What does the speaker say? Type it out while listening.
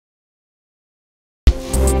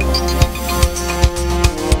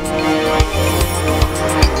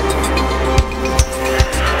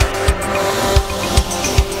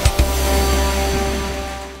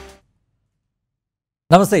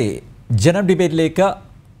നമസ്തേ ജനം ഡിബേറ്റിലേക്ക്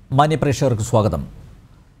മാന്യപ്രേക്ഷകർക്ക് സ്വാഗതം.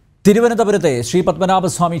 തിരുവനന്തപുരത്തെ ശ്രീ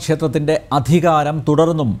പത്മനാഭസ്വാമി ക്ഷേത്രത്തിന്റെ അധികാരം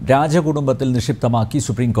തുടർന്നും രാജകുടുംബത്തിൽ നിക്ഷിപ്തമാക്കി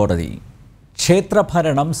സുപ്രീം കോടതി.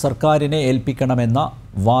 ക്ഷേത്രഭരണം സർക്കാരിനെ ഏൽപ്പിക്കണമെന്ന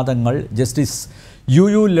വാദങ്ങൾ ജസ്റ്റിസ്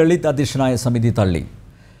യു ലളിത് അധ്യക്ഷനായ സമിതി തള്ളി.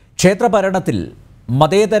 ക്ഷേത്രഭരണത്തിൽ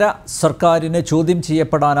മതേതര സർക്കാരിന് ചോദ്യം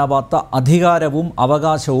ചെയ്യപ്പെടാനാവാത്ത അധികാരവും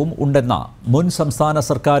അവകാശവും ഉണ്ടെന്ന മുൻ സംസ്ഥാന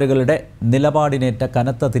സർക്കാരുകളുടെ നിലപാടിനേറ്റ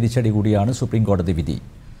കനത്ത തിരിച്ചടി കൂടിയാണ് സുപ്രീം കോടതി വിധി.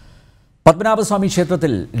 പത്മനാഭസ്വാമി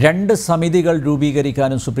ക്ഷേത്രത്തിൽ 2 സമിതികൾ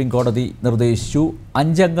രൂപീകരിക്കാനും സുപ്രീം കോടതി നിർദ്ദേശിച്ചു.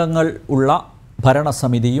 5 അംഗങ്ങൾ ഉള്ള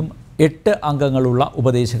ഭരണസമിതിയും 8 അംഗങ്ങളുള്ള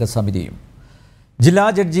ഉപദേശക സമിതിയും. ജില്ലാ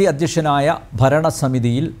ജഡ്ജി അധ്യക്ഷനായ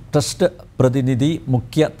ഭരണസമിതിയിൽ ട്രസ്റ്റ് പ്രതിനിധി,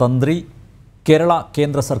 മുഖ്യ തന്ത്രി, കേരള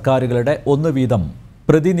കേന്ദ്ര സർക്കാരുകളുടെ 1 വീതം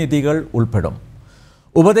പ്രതിനിധികൾ ഉൾപ്പെടും.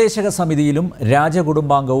 ഉപദേശക സമിതിയിലും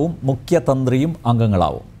രാജകുടുംബാംഗവും മുഖ്യ തന്ത്രിയും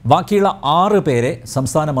അംഗങ്ങളാവും. ബാക്കിയുള്ള 6 പേരെ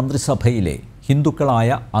സംസ്ഥാന മന്ത്രിസഭയിലെ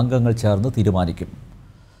ഹിന്ദുക്കളായ അംഗങ്ങൾ ചേർന്ന് തീരുമാനിക്കും.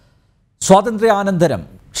 സ്വാതന്ത്ര്യാനന്തരം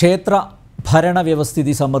ക്ഷേത്ര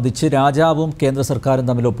ഭരണവ്യവസ്ഥിതി സംബന്ധിച്ച് രാജാവും കേന്ദ്ര സർക്കാരും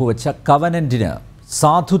തമ്മിൽ ഒപ്പുവെച്ച കവനന്റിന്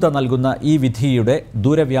സാധുത നൽകുന്ന ഈ വിധിയുടെ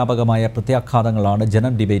ദൂരവ്യാപകമായ പ്രത്യാഘാതങ്ങളാണ്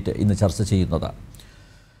ജനം ഡിബേറ്റ് ഇന്ന് ചർച്ച ചെയ്യുന്നത്.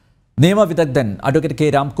 നിയമവിദഗ്ധൻ അഡ്വക്കേറ്റ് കെ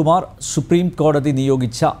രാംകുമാർ, സുപ്രീം കോടതി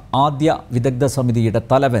നിയോഗിച്ച ആദ്യ വിദഗ്ധ സമിതിയുടെ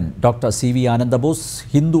തലവൻ ഡോക്ടർ CV ആനന്ദബോസ്,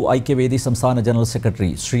 ഹിന്ദു ഐക്യവേദി സംസ്ഥാന general secretary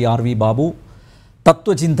Shri RV Babu,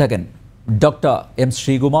 തത്വചിന്തകൻ doctor M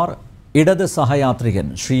Sreekumar, ഇടത് സഹയാത്രികൻ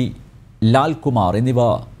ശ്രീ ലാൽകുമാർ എന്നിവ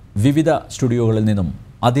വിവിധ സ്റ്റുഡിയോകളിൽ നിന്നും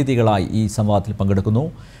അതിഥികളായി ഈ സംവാദത്തിൽ പങ്കെടുക്കുന്നു.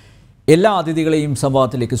 എല്ലാ അതിഥികളെയും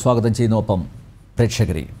സംവാദത്തിലേക്ക് സ്വാഗതം ചെയ്യുന്നു. ഒപ്പം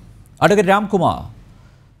പ്രേക്ഷകരെ, അഡ്വക്കേറ്റ് രാംകുമാർ,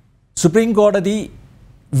 സുപ്രീം കോടതി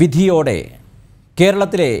വിധിയോടെ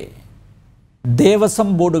കേരളത്തിലെ ദേവസ്വം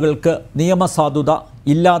ബോർഡുകൾക്ക് നിയമസാധുത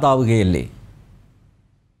ഇല്ലാതാവുകയല്ലേ?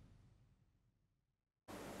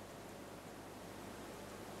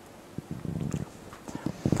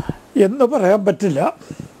 എന്ന് പറയാൻ പറ്റില്ല.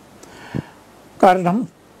 കാരണം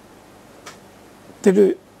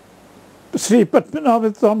ശ്രീ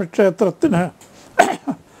പത്മനാഭസ്വാമി ക്ഷേത്രത്തിന്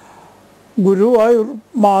ഗുരുവായൂർ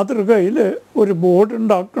മാതൃകയിൽ ഒരു ബോർഡ്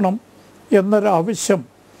ഉണ്ടാക്കണം എന്നൊരാവശ്യം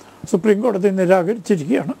സുപ്രീം കോടതി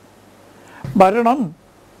നിരാകരിച്ചിരിക്കുകയാണ്. ഭരണം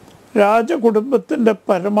രാജകുടുംബത്തിൻ്റെ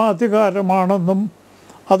പരമാധികാരമാണെന്നും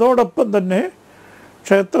അതോടൊപ്പം തന്നെ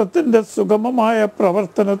ക്ഷേത്രത്തിൻ്റെ സുഗമമായ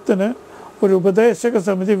പ്രവർത്തനത്തിന് ഒരു ഉപദേശക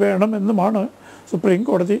സമിതി വേണമെന്നുമാണ് സുപ്രീം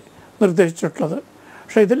കോടതി നിർദ്ദേശിച്ചിട്ടുള്ളത്.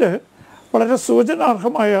 പക്ഷേ ഇതിൽ വളരെ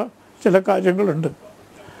സൂചനാർഹമായ ചില കാര്യങ്ങളുണ്ട്.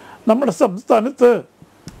 നമ്മുടെ സംസ്ഥാനത്ത്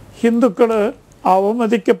ഹിന്ദുക്കൾ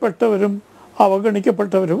അവമതിക്കപ്പെട്ടവരും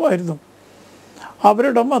അവഗണിക്കപ്പെട്ടവരുമായിരുന്നു.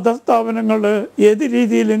 അവരുടെ മതസ്ഥാപനങ്ങൾ ഏത്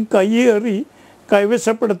രീതിയിലും കയ്യേറി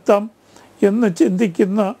കൈവശപ്പെടുത്താം എന്ന്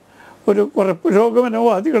ചിന്തിക്കുന്ന കുറേ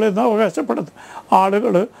പുരോഗമനവാദികളെന്ന് അവകാശപ്പെടുന്ന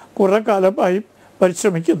ആളുകൾ കുറേ കാലമായി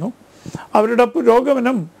പരിശ്രമിക്കുന്നു. അവരുടെ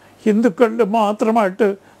പുരോഗമനം ഹിന്ദുക്കളിൽ മാത്രമായിട്ട്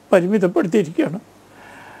പരിമിതപ്പെടുത്തിയിരിക്കുകയാണ്.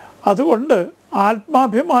 അതുകൊണ്ട്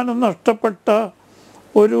ആത്മാഭിമാനം നഷ്ടപ്പെട്ട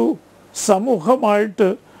ഒരു സമൂഹമായിട്ട്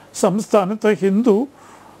സംസ്ഥാനത്ത് ഹിന്ദു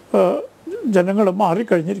ജനങ്ങൾ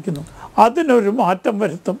മാറിക്കഴിഞ്ഞിരിക്കുന്നു. അതിനൊരു മാറ്റം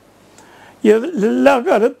വരുത്തും. എല്ലാ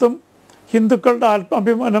കാലത്തും ഹിന്ദുക്കളുടെ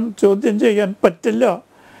ആത്മാഭിമാനം ചോദ്യം ചെയ്യാൻ പറ്റില്ല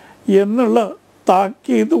എന്നുള്ള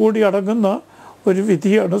താക്കീത് കൂടി അടങ്ങുന്ന ഒരു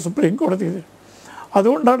വിധിയാണ് സുപ്രീം കോടതിയിൽ.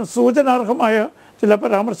 അതുകൊണ്ടാണ് സൂചനാർഹമായ ചില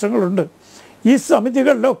പരാമർശങ്ങളുണ്ട്. ഈ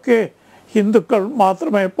സമിതികളിലൊക്കെ ഹിന്ദുക്കൾ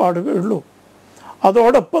മാത്രമേ പാടുകയുള്ളൂ.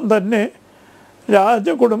 അതോടൊപ്പം തന്നെ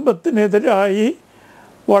രാജകുടുംബത്തിനെതിരായി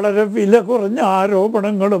വളരെ വില കുറഞ്ഞ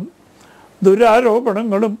ആരോപണങ്ങളും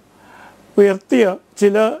ദുരാരോപണങ്ങളും ഉയർത്തിയ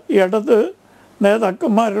ചില ഇടത്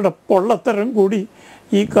നേതാക്കന്മാരുടെ പൊള്ളത്തരം കൂടി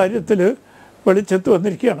ഈ കാര്യത്തിൽ വെളിച്ചത്ത്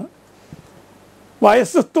വന്നിരിക്കുകയാണ്.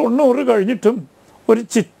 വയസ്സ് 90 കഴിഞ്ഞിട്ടും ഒരു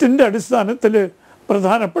ചിറ്റിൻ്റെ അടിസ്ഥാനത്തിൽ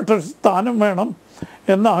പ്രധാനപ്പെട്ട ഒരു സ്ഥാനം വേണം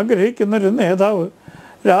എന്നാഗ്രഹിക്കുന്നൊരു നേതാവ്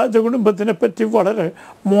രാജകുടുംബത്തിനെ പറ്റി വളരെ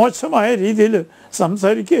മോശമായ രീതിയിൽ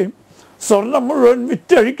സംസാരിക്കുകയും സ്വർണം മുഴുവൻ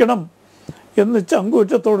വിറ്റഴിക്കണം എന്ന്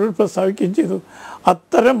ചങ്കൂറ്റത്തോട് പ്രസ്താവിക്കുകയും ചെയ്തു.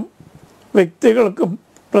 അത്തരം വ്യക്തികൾക്കും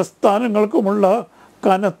പ്രസ്ഥാനങ്ങൾക്കുമുള്ള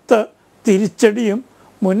കനത്ത തിരിച്ചടിയും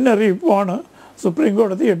മുന്നറിയിപ്പുമാണ് സുപ്രീം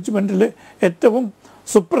കോടതി ജഡ്ജ്മെൻറ്റിൽ ഏറ്റവും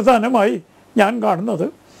സുപ്രധാനമായി ഞാൻ കാണുന്നത്.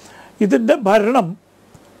 ഇതിൻ്റെ ഭരണം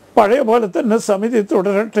പഴയ പോലെ തന്നെ സമിതി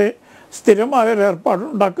തുടരട്ടെ, സ്ഥിരമായൊരു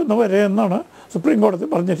ഏർപ്പാടുണ്ടാക്കുന്നവരെ എന്നാണ് സുപ്രീം കോടതി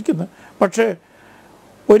പറഞ്ഞിരിക്കുന്നത്. പക്ഷേ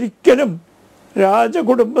ഒരിക്കലും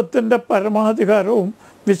രാജകുടുംബത്തിൻ്റെ പരമാധികാരവും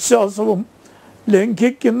വിശ്വാസവും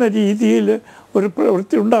ലംഘിക്കുന്ന രീതിയിൽ ഒരു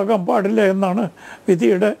പ്രവൃത്തി ഉണ്ടാകാൻ പാടില്ല എന്നാണ്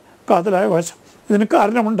വിധിയുടെ കാതലായ വശം. ഇതിന്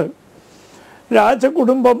കാരണമുണ്ട്.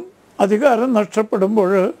 രാജകുടുംബം അധികാരം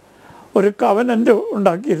നഷ്ടപ്പെടുമ്പോൾ ഒരു കവനൻ്റ്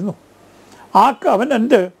ഉണ്ടാക്കിയിരുന്നു. ആ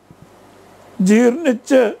കവനൻ്റ്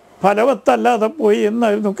ജീർണിച്ച് ഫലവത്തല്ലാതെ പോയി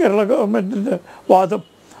എന്നായിരുന്നു കേരള ഗവൺമെൻറ്റിൻ്റെ വാദം.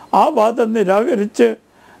 ആ വാദം നിരാകരിച്ച്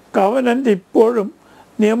കവനൻ്റ് ഇപ്പോഴും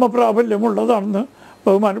നിയമപ്രാബല്യമുള്ളതാണെന്ന്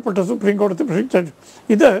ബഹുമാനപ്പെട്ട സുപ്രീം കോടതി പ്രഖ്യാപിച്ചു.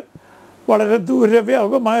 ഇത് വളരെ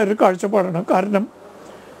ദൂരവ്യാപകമായൊരു കാഴ്ചപ്പാടാണ്. കാരണം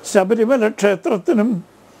ശബരിമല ക്ഷേത്രത്തിനും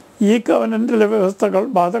ഈ കവനൻ്റിലെ വ്യവസ്ഥകൾ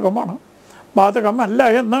ബാധകമല്ല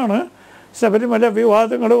എന്നാണ് ശബരിമല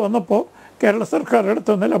വിവാദങ്ങൾ വന്നപ്പോൾ കേരള സർക്കാർ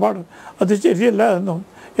എടുത്ത നിലപാട്. അത് ശരിയല്ല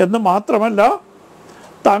എന്ന് മാത്രമല്ല,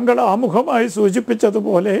 താങ്കൾ ആമുഖമായി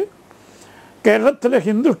സൂചിപ്പിച്ചതുപോലെ കേരളത്തിലെ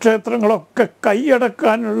ഹിന്ദു ക്ഷേത്രങ്ങളൊക്കെ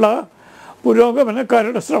കൈയടക്കാനുള്ള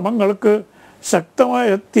പുരോഗമനക്കാരുടെ ശ്രമങ്ങൾക്ക് ശക്തമായ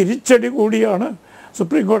തിരിച്ചടി കൂടിയാണ്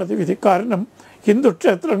സുപ്രീം കോടതി വിധി. കാരണം ഹിന്ദു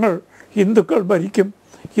ക്ഷേത്രങ്ങൾ ഹിന്ദുക്കൾ ഭരിക്കും,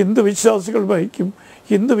 ഹിന്ദു വിശ്വാസികൾ ഭരിക്കും,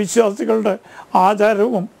 ഹിന്ദു വിശ്വാസികളുടെ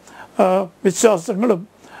ആചാരവും വിശ്വാസങ്ങളും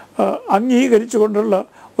അംഗീകരിച്ചുകൊണ്ടുള്ള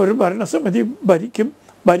ഒരു ഭരണസമിതി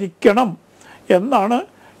ഭരിക്കണം എന്നാണ്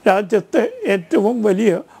രാജ്യത്തെ ഏറ്റവും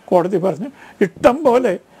വലിയ കോടതി പറഞ്ഞു. ഇഷ്ടം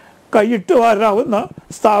പോലെ കൈയിട്ട് വാരാവുന്ന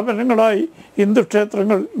സ്ഥാപനങ്ങളായി ഹിന്ദു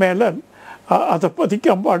ക്ഷേത്രങ്ങൾ മേലാൽ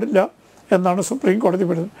അധപ്പതിക്കാൻ പാടില്ല എന്നാണ് സുപ്രീം കോടതി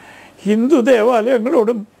പറയുന്നത്. ഹിന്ദു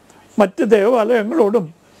ദേവാലയങ്ങളോടും മറ്റ് ദേവാലയങ്ങളോടും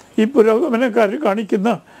ഈ പുരോഗമനക്കാർ കാണിക്കുന്ന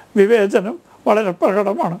വിവേചനം വളരെ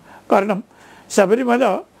പ്രകടമാണ്. കാരണം ശബരിമല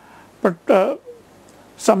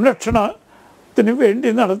സംരക്ഷണത്തിന് വേണ്ടി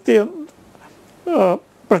നടത്തിയ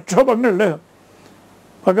പ്രക്ഷോഭങ്ങളിൽ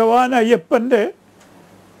ഭഗവാൻ അയ്യപ്പൻ്റെ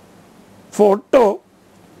ഫോട്ടോ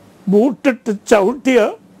ബൂട്ടിട്ട് ചവിട്ടിയ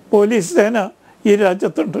പോലീസ് സേന ഈ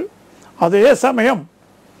രാജ്യത്തുണ്ട്. അതേസമയം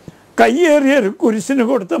കയ്യേറിയ ഒരു കുരിശിന്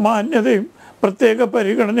കൊടുത്ത മാന്യതയും പ്രത്യേക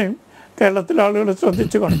പരിഗണനയും കേരളത്തിലെ ആളുകൾ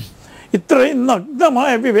ശ്രദ്ധിച്ചു കാണും. ഇത്രയും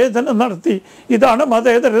നഗ്നമായ വിവേചനം നടത്തി ഇതാണ്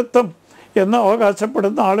മതേതരത്വം എന്ന്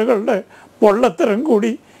അവകാശപ്പെടുന്ന ആളുകളുടെ പൊള്ളത്തരം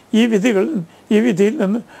കൂടി ഈ വിധിയിൽ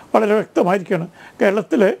നിന്ന് വളരെ വ്യക്തമായിരിക്കുകയാണ്.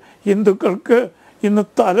 കേരളത്തിലെ ഹിന്ദുക്കൾക്ക് ഇന്ന്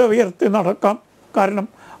തല ഉയർത്തി നടക്കാം. കാരണം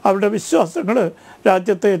അവരുടെ വിശ്വാസങ്ങൾ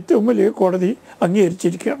രാജ്യത്തെ ഏറ്റവും വലിയ കോടതി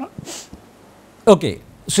അംഗീകരിച്ചിരിക്കുകയാണ്. ഓക്കെ,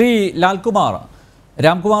 ശ്രീ ലാൽകുമാർ,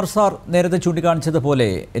 രാംകുമാർ സാർ നേരത്തെ ചൂണ്ടിക്കാണിച്ചതുപോലെ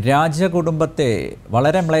രാജകുടുംബത്തെ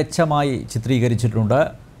വളരെ മ്ലേച്ഛമായി ചിത്രീകരിച്ചിട്ടുണ്ട്.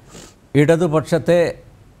 ഇടതുപക്ഷത്തെ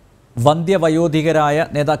വന്ധ്യവയോധികരായ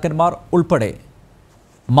നേതാക്കന്മാർ ഉൾപ്പെടെ.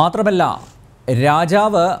 മാത്രമല്ല,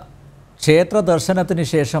 രാജാവ് ക്ഷേത്ര ദർശനത്തിന്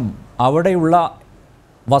ശേഷം അവിടെയുള്ള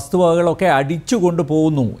വസ്തുവകകളൊക്കെ അടിച്ചു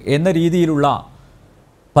കൊണ്ടുപോകുന്നു എന്ന രീതിയിലുള്ള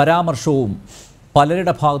പരാമർശവും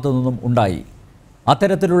പലരുടെ ഭാഗത്തു നിന്നും ഉണ്ടായി.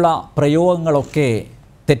 അത്തരത്തിലുള്ള പ്രയോഗങ്ങളൊക്കെ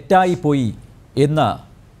തെറ്റായിപ്പോയി എന്ന്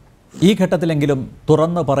ഈ ഘട്ടത്തിലെങ്കിലും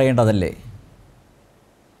തുറന്നു പറയേണ്ടതല്ലേ?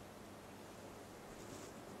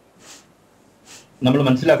 നമ്മൾ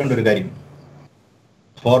മനസ്സിലാക്കേണ്ട ഒരു കാര്യം,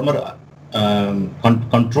 former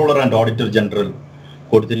controller and auditor general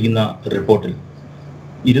കൊടുത്തിരിക്കുന്ന റിപ്പോർട്ടിൽ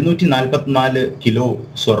 244 കിലോ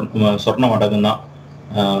സ്വർണ്ണമടങ്ങുന്ന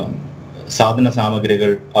സാധന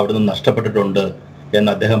സാമഗ്രികൾ അവിടെ നിന്ന് നഷ്ടപ്പെട്ടിട്ടുണ്ട് എന്ന്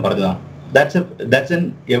അദ്ദേഹം പറഞ്ഞതാണ്. That's an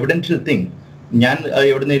evidential thing. ഞാൻ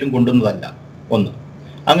എവിടുന്നേലും കൊണ്ടുവന്നതല്ല. ഒന്ന്,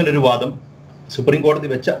 അങ്ങനെ ഒരു വാദം സുപ്രീം കോടതി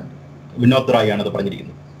വെച്ച വിനോദ് റായിയാണ് അത്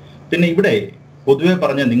പറഞ്ഞിരിക്കുന്നത്. പിന്നെ ഇവിടെ പൊതുവെ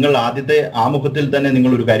പറഞ്ഞ നിങ്ങൾ ആദ്യത്തെ ആമുഖത്തിൽ തന്നെ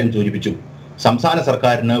നിങ്ങൾ ഒരു കാര്യം സൂചിപ്പിച്ചു, സംസ്ഥാന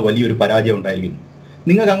സർക്കാരിന് വലിയൊരു പരാജയം ഉണ്ടായിരിക്കുന്നു.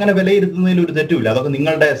 നിങ്ങൾക്ക് അങ്ങനെ വിലയിരുത്തുന്നതിൽ ഒരു തെറ്റുമില്ല. അതൊക്കെ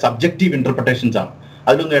നിങ്ങളുടെ സബ്ജക്റ്റീവ് ഇന്റർപ്രിട്ടേഷൻസ് ആണ്.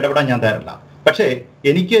 അതിലൊന്നും ഇടപെടാൻ ഞാൻ തയ്യാറല്ല. പക്ഷേ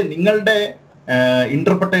എനിക്ക് നിങ്ങളുടെ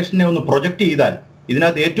ഇന്റർപ്രിട്ടേഷനെ ഒന്ന് പ്രൊജക്റ്റ് ചെയ്താൽ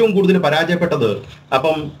ഇതിനകത്ത് ഏറ്റവും കൂടുതൽ പരാജയപ്പെട്ടത്,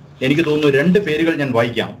 അപ്പം എനിക്ക് തോന്നുന്നു 2 പേരുകൾ ഞാൻ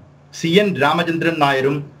വായിക്കാം. CN രാമചന്ദ്രൻ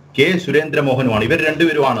നായരും K സുരേന്ദ്രമോഹനുമാണ്. ഇവർ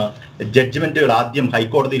രണ്ടുപേരുമാണ് ജഡ്ജ്മെന്റുകൾ ആദ്യം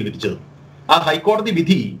ഹൈക്കോടതിയിൽ വിധിച്ചത്. ആ ഹൈക്കോടതി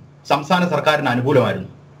വിധി സംസ്ഥാന സർക്കാരിന് അനുകൂലമായിരുന്നു.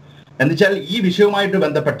 എന്നുവെച്ചാൽ ഈ വിഷയവുമായിട്ട്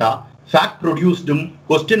ബന്ധപ്പെട്ട ഫാക്ട് പ്രൊഡ്യൂസ്ഡും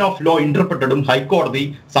ക്വസ്റ്റ്യൻ ഓഫ് ലോ ഇന്റർപ്രറ്റഡും ഹൈക്കോടതി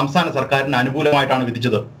സംസ്ഥാന സർക്കാരിന് അനുകൂലമായിട്ടാണ്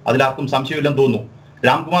വിധിച്ചത്. അതിലാർക്കും സംശയമില്ലെന്ന് തോന്നുന്നു.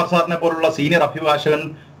 രാംകുമാർ സാറിനെ പോലുള്ള സീനിയർ അഭിഭാഷകൻ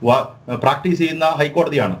പ്രാക്ടീസ് ചെയ്യുന്ന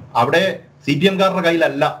ഹൈക്കോടതിയാണ്. അവിടെ CPM-കാരുടെ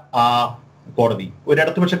കയ്യിലല്ല ആ കോടതി, ഒരു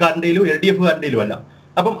ഇടതുപക്ഷക്കാരൻ്റെയിലും LDF-കാരൻ്റെയിലും അല്ല.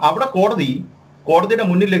 അപ്പം അവിടെ കോടതിയുടെ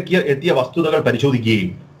മുന്നിലേക്ക് എത്തിയ വസ്തുതകൾ പരിശോധിക്കുകയും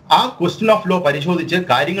ആ ക്വസ്റ്റ്യൻ ഓഫ് ലോ പരിശോധിച്ച്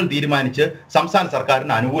കാര്യങ്ങൾ തീരുമാനിച്ച് സംസ്ഥാന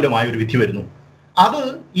സർക്കാരിന് അനുകൂലമായ ഒരു വിധി വരുന്നു. അത്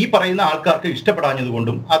ഈ പറയുന്ന ആൾക്കാർക്ക്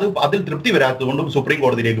ഇഷ്ടപ്പെടാഞ്ഞതുകൊണ്ടും അതിൽ തൃപ്തി വരാത്തതുകൊണ്ടും സുപ്രീം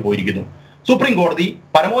കോടതിയിലേക്ക് പോയിരിക്കുന്നു. സുപ്രീം കോടതി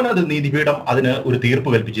പരമോന്നത നീതിപീഠം അതിന് ഒരു തീർപ്പ്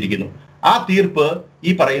കൽപ്പിച്ചിരിക്കുന്നു. ആ തീർപ്പ്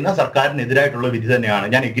ഈ പറയുന്ന സർക്കാരിനെതിരായിട്ടുള്ള വിധി തന്നെയാണ്.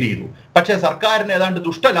 ഞാൻ എഗ്രി ചെയ്തു. പക്ഷേ സർക്കാരിന് ഏതാണ്ട്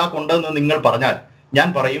ദുഷ്ടലാക്കുണ്ടെന്ന് നിങ്ങൾ പറഞ്ഞാൽ ഞാൻ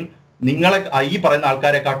പറയും, നിങ്ങളെ ഈ പറയുന്ന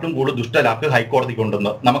ആൾക്കാരെക്കാട്ടും കൂടുതൽ ദുഷ്ടലാക്ക് ഹൈക്കോടതിക്ക്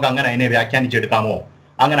ഉണ്ടെന്ന്. നമുക്ക് അങ്ങനെ അതിനെ വ്യാഖ്യാനിച്ചെടുക്കാമോ?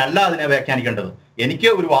 അങ്ങനെ അല്ല അതിനെ വ്യാഖ്യാനിക്കേണ്ടത്. എനിക്ക്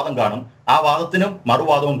ഒരു വാദം കാണും, ആ വാദത്തിനും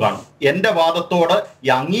മറുവാദവും കാണും. എന്റെ വാദത്തോട്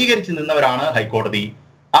അംഗീകരിച്ച് നിന്നവരാണ് ഹൈക്കോടതി.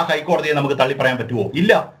 ആ ഹൈക്കോടതിയെ നമുക്ക് തള്ളി പറയാൻ പറ്റുമോ?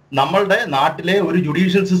 ഇല്ല. നമ്മളുടെ നാട്ടിലെ ഒരു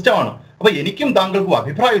ജുഡീഷ്യൽ സിസ്റ്റമാണ്. അപ്പൊ എനിക്കും താങ്കൾക്കും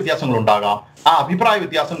അഭിപ്രായ വ്യത്യാസങ്ങൾ ഉണ്ടാകാം. ആ അഭിപ്രായ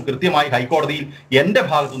വ്യത്യാസം കൃത്യമായി ഹൈക്കോടതിയിൽ എന്റെ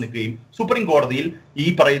ഭാഗത്ത് നിൽക്കുകയും സുപ്രീം കോടതിയിൽ ഈ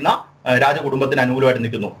പറയുന്ന രാജകുടുംബത്തിന് അനുകൂലമായിട്ട്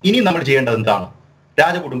നിൽക്കുന്നു. ഇനി നമ്മൾ ചെയ്യേണ്ടത് എന്താണ്?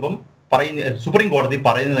 രാജകുടുംബം സുപ്രീം കോടതി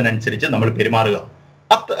പറയുന്നതിനനുസരിച്ച് നമ്മൾ പെരുമാറുക.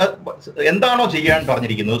 എന്താണോ ചെയ്യാൻ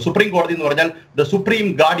പറഞ്ഞിരിക്കുന്നത്, സുപ്രീം കോടതി എന്ന് പറഞ്ഞാൽ the supreme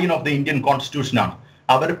guardian of the Indian constitution ആണ്.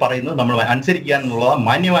 അവർ പറയുന്നത് നമ്മൾ അനുസരിക്കുക എന്നുള്ള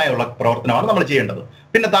മാന്യമായുള്ള പ്രവർത്തനമാണ് നമ്മൾ ചെയ്യേണ്ടത്.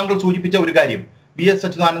 പിന്നെ താങ്കൾ സൂചിപ്പിച്ച ഒരു കാര്യം വി.എസ്.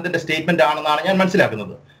 അച്യുതാനന്ദന്റെ സ്റ്റേറ്റ്മെന്റ് ആണെന്നാണ് ഞാൻ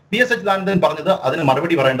മനസ്സിലാക്കുന്നത്. വി.എസ്. അച്യുതാനന്ദൻ പറഞ്ഞത് അതിന്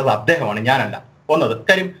മറുപടി പറയേണ്ടത് അദ്ദേഹമാണ്, ഞാനല്ല. ഒന്നത്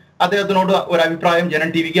കാര്യം, അദ്ദേഹത്തിനോട് ഒരു അഭിപ്രായം ജനൻ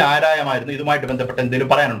ടിവിക്ക് ആരായമായിരുന്നു ഇതുമായിട്ട് ബന്ധപ്പെട്ട് എന്തെങ്കിലും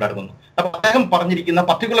പറയാനുണ്ടായിരുന്നു. അപ്പൊ അദ്ദേഹം പറഞ്ഞിരിക്കുന്ന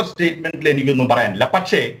പർട്ടിക്കുലർ സ്റ്റേറ്റ്മെന്റിൽ എനിക്കൊന്നും പറയാനില്ല.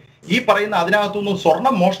 പക്ഷേ ഈ പറയുന്ന അതിനകത്തുനിന്ന്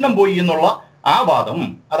സ്വർണം മോഷണം പോയി എന്നുള്ള ആ വാദം,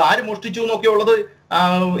 അത് ആര് മോഷ്ടിച്ചു എന്നൊക്കെ ഉള്ളത്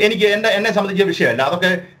എനിക്ക് എന്നെ സംബന്ധിച്ച വിഷയമല്ല.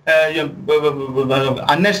 അതൊക്കെ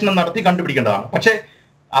അന്വേഷണം നടത്തി കണ്ടുപിടിക്കേണ്ടതാണ്. പക്ഷേ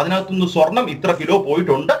അതിനകത്തുനിന്ന് സ്വർണം ഇത്ര കിലോ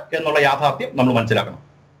പോയിട്ടുണ്ട് എന്നുള്ള യാഥാർത്ഥ്യം നമ്മൾ മനസ്സിലാക്കണം.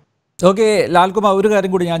 ഓക്കെ ലാൽകുമാർ, ഒരു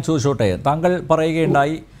കാര്യം കൂടി ഞാൻ ചോദിച്ചോട്ടെ. താങ്കൾ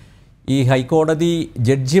പറയുകയുണ്ടായി ഈ ഹൈക്കോടതി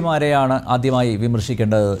ജഡ്ജിമാരെയാണ് ആദ്യമായി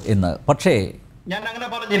വിമർശിക്കേണ്ടത് എന്ന്. പക്ഷേ ഞാൻ അങ്ങനെ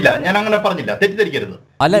പറഞ്ഞില്ല, തെറ്റിദ്ധരിക്കരുത്.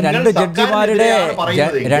 അല്ല, രണ്ട് ജഡ്ജിമാരുടെ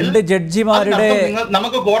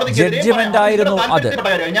ജഡ്ജിമെന്റ് ആയിരുന്നു അത്.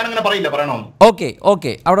 ഞാൻ അങ്ങനെ പറയില്ല, പറയണോ?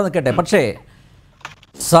 ഓക്കെ അവിടെ നിൽക്കട്ടെ. പക്ഷേ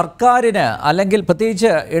സർക്കാരിന് അല്ലെങ്കിൽ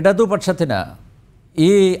പ്രത്യേകിച്ച് ഇടതുപക്ഷത്തിന്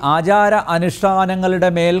ഈ ആചാര അനുഷ്ഠാനങ്ങളുടെ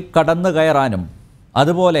മേൽ കടന്നു കയറാനും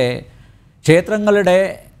അതുപോലെ ക്ഷേത്രങ്ങളുടെ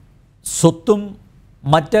സ്വത്തും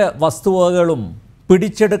മറ്റ് വസ്തുവകകളും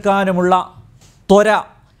പിടിച്ചെടുക്കാനുമുള്ള ത്വര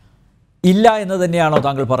ഇല്ല എന്ന് തന്നെയാണോ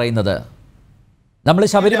താങ്കൾ പറയുന്നത്? നമ്മൾ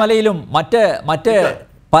ശബരിമലയിലും മറ്റ്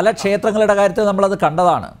പല ക്ഷേത്രങ്ങളുടെ കാര്യത്തിൽ നമ്മളത്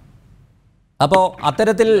കണ്ടതാണ്. അപ്പോൾ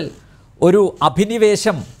അത്തരത്തിൽ ഒരു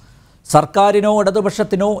അഭിനിവേശം സർക്കാരിനോ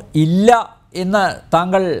ഇടതുപക്ഷത്തിനോ ഇല്ല എന്ന്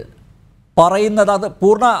താങ്കൾ പറയുന്നത് അത്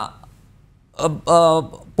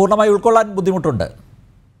പൂർണ്ണമായി ഉൾക്കൊള്ളാൻ ബുദ്ധിമുട്ടുണ്ട്.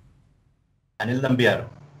 അനിൽ നമ്പ്യാർ,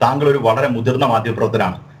 താങ്കൾ ഒരു വളരെ മുതിർന്ന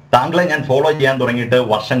മാധ്യമപ്രവർത്തകനാണ്. താങ്കളെ ഞാൻ ഫോളോ ചെയ്യാൻ തുടങ്ങിയിട്ട്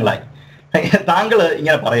വർഷങ്ങളായി. താങ്കൾ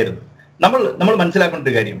ഇങ്ങനെ പറയരുത്. നമ്മൾ മനസ്സിലാക്കേണ്ട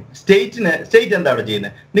ഒരു കാര്യം, സ്റ്റേറ്റ് എന്താ അവിടെ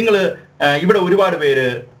ചെയ്യുന്നത്? നിങ്ങൾ ഇവിടെ ഒരുപാട് പേര്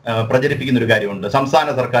പ്രചരിപ്പിക്കുന്ന ഒരു കാര്യമുണ്ട്, സംസ്ഥാന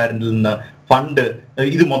സർക്കാരിൽ നിന്ന് ഫണ്ട്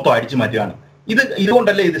ഇത് മൊത്തം അടിച്ചു മാറ്റുകയാണ്.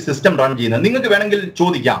 ഇതുകൊണ്ടല്ലേ ഇത് സിസ്റ്റം റൺ ചെയ്യുന്നത്? നിങ്ങൾക്ക് വേണമെങ്കിൽ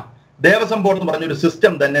ചോദിക്കാം, ദേവസ്വം ബോർഡ് എന്ന് പറഞ്ഞൊരു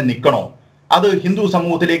സിസ്റ്റം തന്നെ നിൽക്കണോ? അത് ഹിന്ദു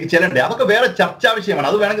സമൂഹത്തിലേക്ക് ചെല്ലണ്ടേ? അതൊക്കെ വേറെ ചർച്ചാ വിഷയമാണ്.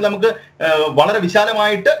 അത് വേണമെങ്കിൽ നമുക്ക് വളരെ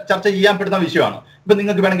വിശാലമായിട്ട് ചർച്ച ചെയ്യാൻ പറ്റുന്ന വിഷയമാണ്. ഇപ്പൊ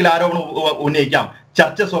നിങ്ങൾക്ക് വേണമെങ്കിൽ ആരോപണം ഉന്നയിക്കാം,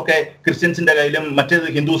 ചർച്ചസ് ഒക്കെ ക്രിസ്ത്യൻസിന്റെ കയ്യിലും മറ്റേത്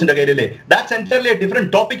ഹിന്ദുസിന്റെ കയ്യിലല്ലേ. That's entirely different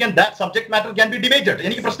topic and that subject matter can be debated.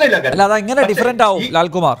 എനിക്ക് പ്രശ്നമില്ല. അതെങ്ങനെ ഡിഫറെന്റ് ആവും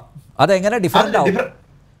ലാൽകുമാർ? അതെങ്ങനെ ഡിഫറെന്റ് ആവും?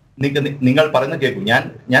 നിങ്ങൾ പറയുന്ന കേൾക്കും.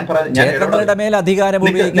 ഞാൻ ക്ഷേത്രങ്ങളുടെ മേൽ അധികാരം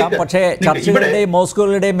ഉപയോഗിക്കാം, പക്ഷേ ചർച്ചുകളുടെയും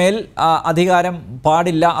മോസ്കുകളുടെയും മേൽ അധികാരം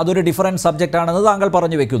പാടില്ല. അതൊരു ഡിഫറെന്റ് സബ്ജക്റ്റ് ആണെന്ന് താങ്കൾ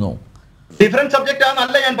പറഞ്ഞു വെക്കുന്നു. ഡിഫറെന്റ് സബ്ജക്റ്റ്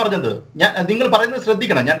ആണെന്നല്ല ഞാൻ പറഞ്ഞത്. നിങ്ങൾ പറയുന്നത്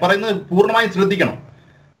ശ്രദ്ധിക്കണം, ഞാൻ പറയുന്നത് പൂർണ്ണമായും ശ്രദ്ധിക്കണം.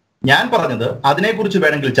 ഞാൻ പറഞ്ഞത് അതിനെക്കുറിച്ച്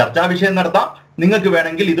വേണമെങ്കിൽ ചർച്ചാ വിഷയം നടത്താം. നിങ്ങൾക്ക്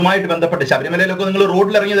വേണമെങ്കിൽ ഇതുമായിട്ട് ബന്ധപ്പെട്ട് ശബരിമലയിലൊക്കെ നിങ്ങൾ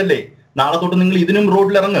റോഡിൽ ഇറങ്ങിയതല്ലേ, നാളെ തൊട്ട് നിങ്ങൾ ഇതിനും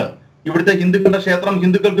റോഡിൽ ഇറങ്ങുക. ഇവിടുത്തെ ഹിന്ദുക്കളുടെ ക്ഷേത്രം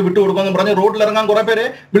ഹിന്ദുക്കൾക്ക് വിട്ടുകൊടുക്കുമെന്ന് പറഞ്ഞ് റോഡിൽ ഇറങ്ങാൻ കുറെ പേരെ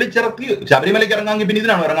വിളിച്ചിറക്കി. ശബരിമലയ്ക്ക് ഇറങ്ങാമെങ്കിൽ പിന്നെ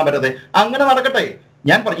ഇതിനാണോ ഇറങ്ങാൻ പറ്റാതെ? അങ്ങനെ നടക്കട്ടെ.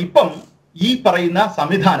 ഞാൻ പറഞ്ഞു, ഇപ്പം ഈ പറയുന്ന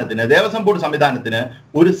സംവിധാനത്തിന്, ദേവസ്വം ബോർഡ് സംവിധാനത്തിന്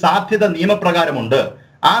ഒരു സാധ്യത നിയമപ്രകാരമുണ്ട്.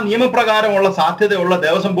 ആ നിയമപ്രകാരമുള്ള സാധ്യതയുള്ള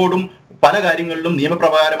ദേവസ്വം ബോർഡും പല കാര്യങ്ങളിലും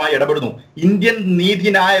നിയമപ്രകാരമായി ഇടപെടുന്നു. ഇന്ത്യൻ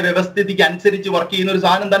നീതിന്യായ വ്യവസ്ഥിതിക്ക് അനുസരിച്ച് വർക്ക് ചെയ്യുന്ന ഒരു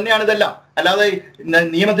സാധനം തന്നെയാണ് ഇതെല്ലാം. അല്ലാതെ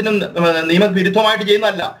നിയമവിരുദ്ധമായിട്ട്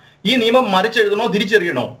ചെയ്യുന്നതല്ല. ഈ നിയമം മറിച്ചെഴുതണോ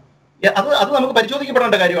തിരിച്ചെറിയണോ അത് നമുക്ക്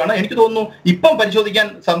പരിശോധിക്കപ്പെടേണ്ട കാര്യമാണ്. എനിക്ക് തോന്നുന്നു ഇപ്പം പരിശോധിക്കാൻ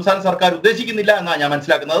സംസ്ഥാന സർക്കാർ ഉദ്ദേശിക്കുന്നില്ല എന്നാണ് ഞാൻ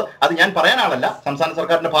മനസ്സിലാക്കുന്നത്. അത് ഞാൻ പറയാൻ ആളല്ല, സംസ്ഥാന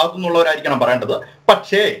സർക്കാരിന്റെ ഭാഗത്തു നിന്നുള്ളവരായിരിക്കണം പറയേണ്ടത്.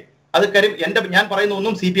 പക്ഷേ അത് കാര്യം ഞാൻ പറയുന്ന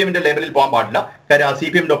ഒന്നും CPM-ന്റെ ലെവലിൽ പോകാൻ പാടില്ല. കാര്യം ആ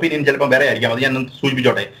CPM-ന്റെ ഒപ്പീനിയൻ ചിലപ്പോൾ വേറെ ആയിരിക്കാം. അത് ഞാൻ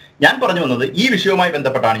സൂചിപ്പിച്ചോട്ടെ. ഞാൻ പറഞ്ഞു വന്നത് ഈ വിഷയവുമായി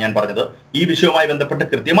ബന്ധപ്പെട്ടാണ് ഞാൻ പറഞ്ഞത്. ഈ വിഷയവുമായി ബന്ധപ്പെട്ട്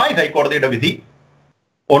കൃത്യമായി ഹൈക്കോടതിയുടെ വിധി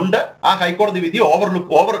ഉണ്ട്. ആ ഹൈക്കോടതി വിധി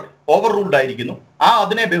ഓവർ റൂൾഡ് ആയിരിക്കുന്നു.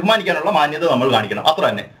 അതിനെ ബഹുമാനിക്കാനുള്ള മാന്യത നമ്മൾ കാണിക്കണം, അത്ര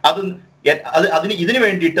തന്നെ. ഇതിനു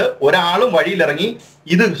വേണ്ടിയിട്ട് ഒരാളും വഴിയിലിറങ്ങി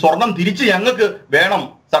ഇത് സ്വർണം തിരിച്ച് ഞങ്ങൾക്ക് വേണം,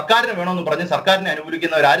 സർക്കാരിന് വേണമെന്ന് പറഞ്ഞ് സർക്കാരിനെ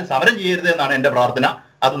അനുകൂലിക്കുന്നവരാരും സമരം ചെയ്യരുത് എന്നാണ് എന്റെ പ്രാർത്ഥന.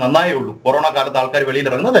 അത് നന്നായേ ഉള്ളൂ. കൊറോണ കാലത്ത് ആൾക്കാർ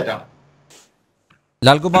വെളിയിലിറങ്ങുന്നത് തെറ്റാണ്.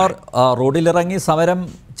 ലാൽകുമാർ, റോഡിലിറങ്ങി സമരം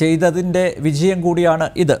ചെയ്തതിന്റെ വിജയം കൂടിയാണ്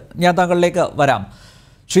ഇത്. ഞാൻ താങ്കളിലേക്ക് വരാം.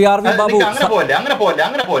 ശ്രീ ആർ വി ബാബു,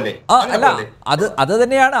 അത്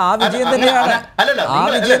തന്നെയാണ്, ആ വിജയം തന്നെയാണ്,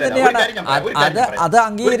 അത്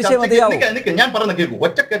അംഗീകരിച്ചേ മതിയാവും. ഞാൻ പറഞ്ഞ കേൾക്കൂ,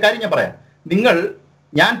 ഒറ്റ കാര്യം ഞാൻ പറയാം.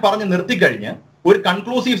 ഞാൻ പറഞ്ഞ് നിർത്തിക്കഴിഞ്ഞ് ഒരു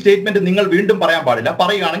കൺക്ലൂസീവ് സ്റ്റേറ്റ്മെന്റ് നിങ്ങൾ വീണ്ടും പറയാൻ പാടില്ല.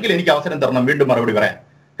 പറയുകയാണെങ്കിൽ എനിക്ക് അവസരം തരണം വീണ്ടും മറുപടി പറയാൻ.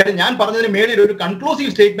 കാര്യം ഞാൻ പറഞ്ഞതിന് മേളിൽ ഒരു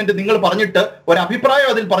കൺക്ലൂസീവ് സ്റ്റേറ്റ്മെന്റ് നിങ്ങൾ പറഞ്ഞിട്ട് ഒരു അഭിപ്രായം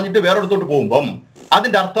അതിൽ പറഞ്ഞിട്ട് വേറൊരിടത്തോട്ട് പോകുമ്പം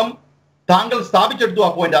അതിന്റെ അർത്ഥം താങ്കൾ സ്ഥാപിച്ചെടുത്തു ആ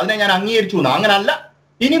പോയിന്റ്, അതിനെ ഞാൻ അംഗീകരിച്ചു. അങ്ങനല്ല.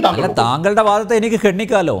 ഇനി താങ്കളുടെ വാദത്തെ എനിക്ക്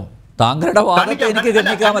ഖണ്ഡിക്കാമല്ലോ, താങ്കളുടെ വാദത്തെ എനിക്ക്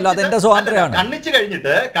ഖണ്ഡിക്കാമല്ലോ, അതെന്റെ സ്വാതന്ത്ര്യമാണ്.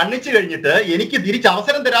 കണ്ണിച്ചു കഴിഞ്ഞിട്ട് എനിക്ക് തിരിച്ച്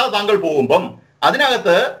അവസരം തരാതെ താങ്കൾ പോകുമ്പം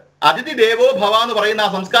അതിനകത്ത് അതിഥി ദേവോ ഭവ എന്ന് പറയുന്ന ആ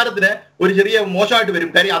സംസ്കാരത്തിന് ഒരു ചെറിയ മോശമായിട്ട് വരും.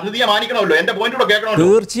 കാര്യം അതിഥിയെ മാനിക്കണമല്ലോ. എന്റെ പോയിന്റ് കൂടെ കേൾക്കണമല്ലോ.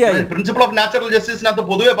 തീർച്ചയായും പ്രിൻസിപ്പിൾ ഓഫ് നാച്ചുറൽ ജസ്റ്റിസിനകത്ത്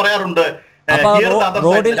പൊതുവെ പറയാറുണ്ട്,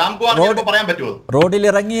 പറയാൻ പറ്റുമോ?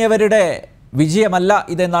 റോഡിലിറങ്ങിയവരുടെ വിജയമല്ല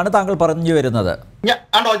ഇതെന്നാണ് താങ്കൾ പറഞ്ഞു വരുന്നത്.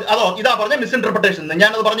 അതോ ഇതാ പറഞ്ഞ മിസ്ഇന്റർപ്രിട്ടേഷൻ.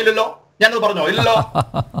 ഞാനത് പറഞ്ഞില്ലല്ലോ. ഞാനത് പറഞ്ഞോ? ഇല്ലല്ലോ.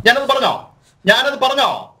 ഞാനത് പറഞ്ഞോ?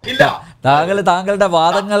 ഇല്ല. താങ്കളുടെ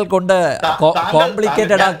വാദങ്ങൾ കൊണ്ട്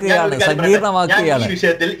കോംപ്ലിക്കേറ്റഡ് ആക്കുകയാണ്, സങ്കീർണമാക്കുകയാണ്.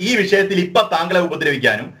 ഈ വിഷയത്തിൽ ഇപ്പൊ താങ്കളെ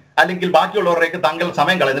ഉപദ്രവിക്കാനും അല്ലെങ്കിൽ ബാക്കിയുള്ളവരേക്ക് താങ്കൾ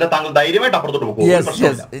സമയം കളയുന്നില്ല. താങ്കൾ ധൈര്യമായിട്ട് അപ്പുറത്തോട്ട്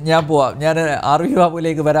പോകും. ഞാൻ പോവാം. ഞാൻ ആർ വി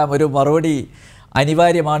ബാബുവിലേക്ക് വരാം. ഒരു മറുപടി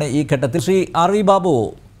അനിവാര്യമാണ് ഈ ഘട്ടത്തിൽ. ശ്രീ ആർ വി ബാബു,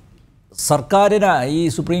 സർക്കാരിന് ഈ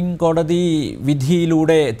സുപ്രീം കോടതി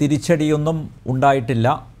വിധിയിലൂടെ തിരിച്ചടിയൊന്നും ഉണ്ടായിട്ടില്ല.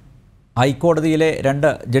 ഹൈക്കോടതിയിലെ 2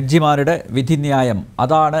 ജഡ്ജിമാരുടെ വിധിന്യായം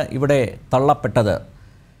അതാണ് ഇവിടെ തള്ളപ്പെട്ടത്.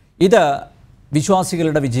 ഇത്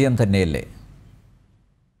വിശ്വാസികളുടെ വിജയം തന്നെയല്ലേ?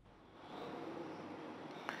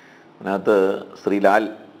 അതിനകത്ത് ശ്രീ ലാൽ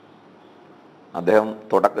അദ്ദേഹം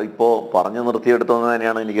ഇപ്പോൾ പറഞ്ഞു നിർത്തിയെടുത്തത്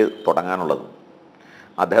തന്നെയാണ് എനിക്ക് തുടങ്ങാനുള്ളത്.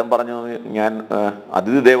 അദ്ദേഹം പറഞ്ഞു, ഞാൻ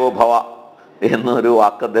അതിഥി ദേവോ ഭവ എന്നൊരു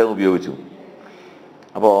വാക്ക് അദ്ദേഹം ഉപയോഗിച്ചു.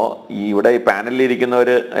 അപ്പോൾ ഇവിടെ ഈ പാനലിലിരിക്കുന്നവർ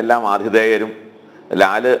എല്ലാം ആതിഥേയരും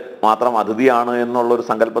ലാല് മാത്രം അതിഥിയാണ് എന്നുള്ളൊരു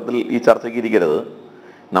സങ്കല്പത്തിൽ ഈ ചർച്ചയ്ക്ക് ഇരിക്കരുത്.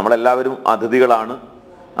 നമ്മളെല്ലാവരും അതിഥികളാണ്.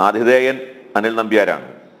 ആതിഥേയൻ അനിൽ നമ്പ്യാരാണ്.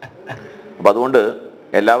 അപ്പം അതുകൊണ്ട്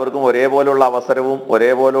എല്ലാവർക്കും ഒരേപോലുള്ള അവസരവും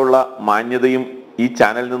ഒരേപോലുള്ള മാന്യതയും ഈ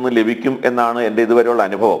ചാനലിൽ നിന്ന് ലഭിക്കും എന്നാണ് എൻ്റെ ഇതുവരെയുള്ള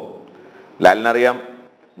അനുഭവം. ലാലിനറിയാം,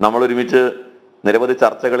 നമ്മളൊരുമിച്ച് നിരവധി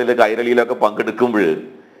ചർച്ചകളിൽ കൈരളിയിലൊക്കെ പങ്കെടുക്കുമ്പോൾ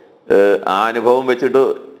ആ അനുഭവം വെച്ചിട്ട്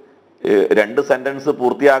 2 സെന്റൻസ്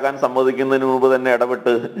പൂർത്തിയാകാൻ സമ്മതിക്കുന്നതിന് മുമ്പ് തന്നെ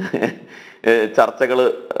ഇടപെട്ട് ചർച്ചകൾ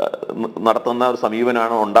നടത്തുന്ന ഒരു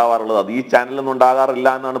സമീപനമാണ് ഉണ്ടാവാറുള്ളത്. അത് ഈ ചാനലിൽ ഒന്നും ഉണ്ടാകാറില്ല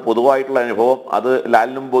എന്നാണ് പൊതുവായിട്ടുള്ള അനുഭവം. അത്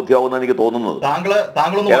ലാലിനും ബോധ്യമാവുന്ന എനിക്ക് തോന്നുന്നത്.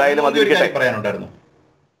 ഏതായാലും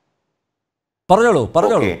പറഞ്ഞോളൂ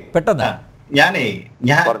പെട്ടെന്ന്. ഞാൻ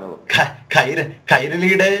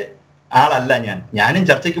കൈരളിയുടെ ആളല്ല. ഞാനും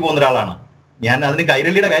ചർച്ചയ്ക്ക് പോകുന്ന ഒരാളാണ്. ഞാൻ അതിന്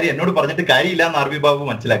കൈരളിയുടെ കാര്യം എന്നോട് പറഞ്ഞിട്ട് കാര്യമില്ല എന്ന് ആർ വി ബാബു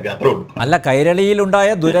മനസ്സിലാക്കുക, അത്രേ ഉള്ളൂ. അല്ല, കൈരളിയിലുണ്ടായ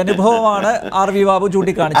ദുരനുഭവമാണ് ആർ വി ബാബു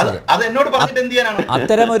ചൂണ്ടിക്കാണിച്ചത്. അത് എന്നോട് പറഞ്ഞിട്ട് എന്ത് ചെയ്യാനാണ്?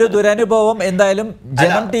 അത്തരമൊരു ദുരനുഭവം എന്തായാലും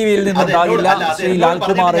ജനം ടി വിയിൽ നിന്നുണ്ടാകില്ല. ശ്രീ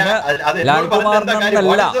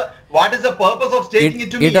ലാൽകുമാറിനല്ല,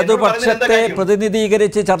 ഇടതുപക്ഷത്തെ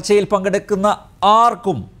പ്രതിനിധീകരിച്ച് ചർച്ചയിൽ പങ്കെടുക്കുന്ന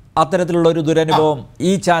ആർക്കും അത്തരത്തിലുള്ള ഒരു ദുരനുഭവം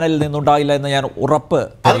ഈ ചാനലിൽ നിന്നുണ്ടായില്ല എന്ന് ഞാൻ ഉറപ്പ്.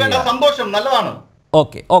 സന്തോഷം, നല്ലതാണ്.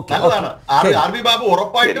 ആർ വി ബാബു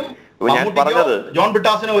ഉറപ്പായിട്ടും ജോൺ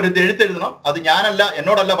ബിട്ടാസിന് ഒരു എഴുത്തെഴുതണം. അത് ഞാനല്ല,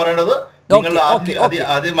 എന്നോടല്ല പറയേണ്ടത്. നിങ്ങൾ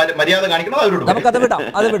മര്യാദ കാണിക്കണം.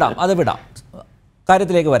 അത് വിടാം.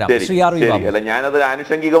 കാര്യത്തിലേക്ക് വരാം. ശ്രീ ആർ വി ബാബു, ഞാനത്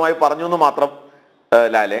ആനുഷംഗികമായി പറഞ്ഞു എന്ന് മാത്രം.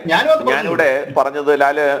 ലാലെ, ഞാനിവിടെ പറഞ്ഞത്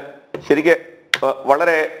ലാല് ശരിക്കും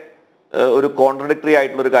വളരെ ഒരു കോൺട്രഡിക്ടറി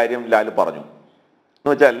ആയിട്ടുള്ള ഒരു കാര്യം ലാല് പറഞ്ഞു.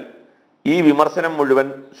 എന്ന് വെച്ചാൽ ഈ വിമർശനം മുഴുവൻ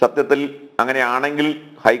സത്യത്തിൽ അങ്ങനെയാണെങ്കിൽ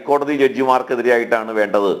ഹൈക്കോടതി ജഡ്ജിമാർക്കെതിരെയായിട്ടാണ്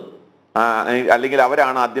വേണ്ടത്, അല്ലെങ്കിൽ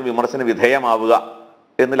അവരാണ് ആദ്യം വിമർശന വിധേയമാവുക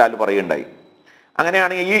എന്ന് ലാൽ പറയുകയുണ്ടായി.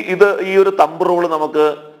 അങ്ങനെയാണെങ്കിൽ ഈ ഒരു തമ്പ് റൂള് നമുക്ക്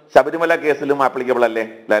ശബരിമല കേസിലും ആപ്ലിക്കബിൾ അല്ലേ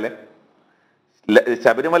ലാലെ?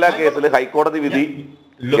 ശബരിമല കേസിൽ ഹൈക്കോടതി വിധി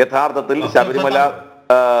യഥാർത്ഥത്തിൽ ശബരിമല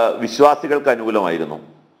വിശ്വാസികൾക്ക് അനുകൂലമായിരുന്നു.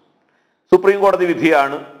 സുപ്രീം കോടതി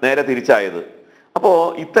വിധിയാണ് നേരെ തിരിച്ചായത്. അപ്പോ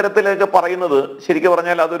ഇത്തരത്തിലൊക്കെ പറയുന്നത് ശരിക്കും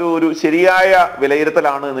പറഞ്ഞാൽ അതൊരു ശരിയായ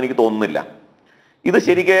വിലയിരുത്തലാണ് എന്ന് എനിക്ക് തോന്നുന്നില്ല. ഇത്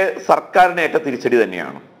ശരിക്കും സർക്കാരിന് ഏറ്റ തിരിച്ചടി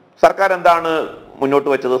തന്നെയാണ്. സർക്കാർ എന്താണ് മുന്നോട്ട്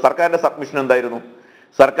വെച്ചത്? സർക്കാരിന്റെ സബ്മിഷൻ എന്തായിരുന്നു?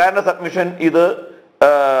 സർക്കാരിന്റെ സബ്മിഷൻ ഇത്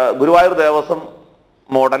ഗുരുവായൂർ ദേവസ്വം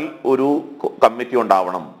മോഡൽ ഒരു കമ്മിറ്റി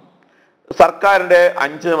ഉണ്ടാവണം. സർക്കാരിന്റെ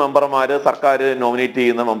 5 മെമ്പർമാര്, സർക്കാർ നോമിനേറ്റ്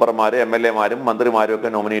ചെയ്യുന്ന മെമ്പർമാര്, MLA മാരും മന്ത്രിമാരും ഒക്കെ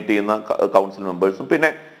നോമിനേറ്റ് ചെയ്യുന്ന കൗൺസിൽ മെമ്പേഴ്സും,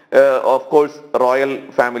 പിന്നെ ഓഫ് കോഴ്സ് റോയൽ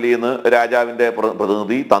ഫാമിലിയിൽ നിന്ന് രാജാവിന്റെ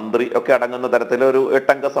പ്രതിനിധി, തന്ത്രി ഒക്കെ അടങ്ങുന്ന തരത്തിലൊരു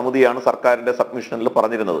 8 അംഗ സമിതിയാണ് സർക്കാരിന്റെ സബ്മിഷനിൽ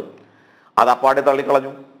പറഞ്ഞിരുന്നത്. അത് അപ്പാടെ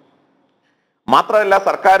തള്ളിക്കളഞ്ഞു. മാത്രമല്ല,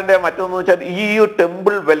 സർക്കാരിന്റെ മറ്റൊന്ന് വെച്ചാൽ ഈ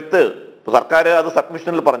ടെമ്പിൾ വെൽത്ത് സർക്കാർ അത്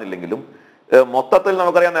സബ്മിഷനിൽ പറഞ്ഞില്ലെങ്കിലും മൊത്തത്തിൽ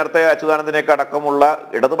നമുക്കറിയാം, നേരത്തെ അച്യുതാനന്ദനെയൊക്കെ അടക്കമുള്ള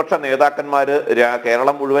ഇടതുപക്ഷ നേതാക്കന്മാര്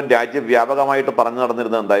കേരളം മുഴുവൻ രാജ്യവ്യാപകമായിട്ട് പറഞ്ഞു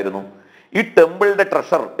നടന്നിരുന്നത് എന്തായിരുന്നു? ഈ ടെമ്പിളിന്റെ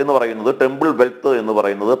ട്രഷർ എന്ന് പറയുന്നത്, ടെമ്പിൾ വെൽത്ത് എന്ന്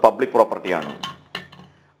പറയുന്നത് പബ്ലിക് പ്രോപ്പർട്ടിയാണ്.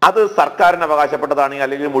 അത് സർക്കാരിന് അവകാശപ്പെട്ടതാണ്,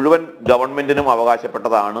 അല്ലെങ്കിൽ മുഴുവൻ ഗവൺമെന്റിനും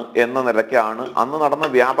അവകാശപ്പെട്ടതാണ് എന്ന നിലയ്ക്കാണ് അന്ന് നടന്ന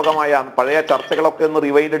വ്യാപകമായ പഴയ ചർച്ചകളൊക്കെ ഒന്ന്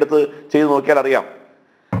റിവൈൻഡ് എടുത്ത് ചെയ്ത് നോക്കിയാൽ അറിയാം.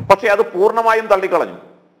 പക്ഷെ അത് പൂർണ്ണമായും തള്ളിക്കളഞ്ഞു.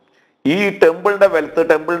 ഈ ടെമ്പിളിന്റെ വെൽത്ത്,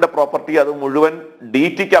 ടെമ്പിളിന്റെ പ്രോപ്പർട്ടി അത് മുഴുവൻ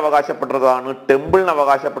DTക്ക് അവകാശപ്പെട്ടതാണ്, ടെമ്പിളിന്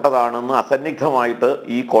അവകാശപ്പെട്ടതാണെന്ന് അസന്നിഗ്ധമായിട്ട്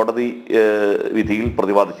ഈ കോടതി വിധിയിൽ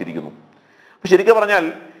പ്രതിപാദിച്ചിരിക്കുന്നു. ശരിക്കും പറഞ്ഞാൽ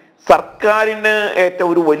സർക്കാരിന് ഏറ്റ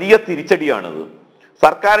ഒരു വലിയ തിരിച്ചടിയാണിത്.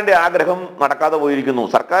 സർക്കാരിന്റെ ആഗ്രഹം നടക്കാതെ പോയിരിക്കുന്നു.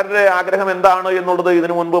 സർക്കാരിന്റെ ആഗ്രഹം എന്താണ് എന്നുള്ളത്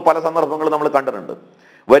ഇതിനു മുൻപ് പല സന്ദർഭങ്ങളും നമ്മൾ കണ്ടിട്ടുണ്ട്.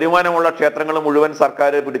 വരുമാനമുള്ള ക്ഷേത്രങ്ങൾ മുഴുവൻ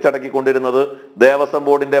സർക്കാർ പിടിച്ചടക്കിക്കൊണ്ടിരുന്നത്, ദേവസ്വം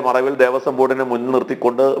ബോർഡിന്റെ മറവിൽ ദേവസ്വം ബോർഡിനെ മുന്നിൽ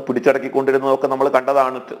നിർത്തിക്കൊണ്ട് പിടിച്ചടക്കിക്കൊണ്ടിരുന്നതൊക്കെ നമ്മൾ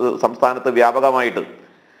കണ്ടതാണ് സംസ്ഥാനത്ത് വ്യാപകമായിട്ട്.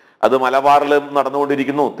 അത് മലബാറിലും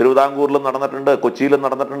നടന്നുകൊണ്ടിരിക്കുന്നു, തിരുവിതാംകൂറിലും നടന്നിട്ടുണ്ട്, കൊച്ചിയിലും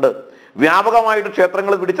നടന്നിട്ടുണ്ട്. വ്യാപകമായിട്ട്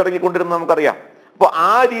ക്ഷേത്രങ്ങൾ പിടിച്ചടങ്ങിക്കൊണ്ടിരുന്നത് നമുക്കറിയാം. അപ്പൊ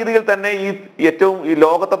ആ രീതിയിൽ തന്നെ ഈ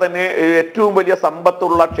ലോകത്തെ തന്നെ ഏറ്റവും വലിയ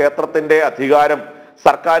സമ്പത്തുള്ള ക്ഷേത്രത്തിന്റെ അധികാരം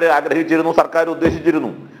സർക്കാർ ആഗ്രഹിച്ചിരുന്നു, സർക്കാർ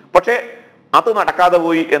ഉദ്ദേശിച്ചിരുന്നു. പക്ഷേ അത് നടക്കാതെ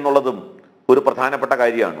പോയി എന്നുള്ളതും ഒരു പ്രധാനപ്പെട്ട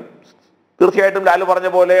കാര്യമാണ്. തീർച്ചയായിട്ടും ലാലു പറഞ്ഞ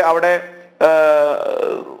പോലെ അവിടെ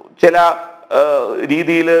ചില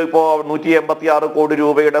രീതിയിൽ ഇപ്പോൾ 186 കോടി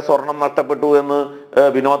രൂപയുടെ സ്വർണം നഷ്ടപ്പെട്ടു എന്ന്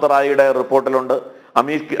വിനോദ് റായിയുടെ റിപ്പോർട്ടിലുണ്ട്.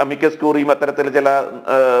 അമിക്കസ് ക്യൂറിയും അത്തരത്തിൽ ചില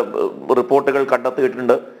റിപ്പോർട്ടുകൾ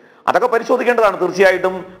കണ്ടെത്തിയിട്ടുണ്ട്. അതൊക്കെ പരിശോധിക്കേണ്ടതാണ്.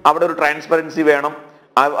 തീർച്ചയായിട്ടും അവിടെ ഒരു ട്രാൻസ്പെറൻസി വേണം,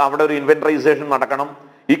 അവിടെ ഒരു ഇൻവെന്ററൈസേഷൻ നടക്കണം.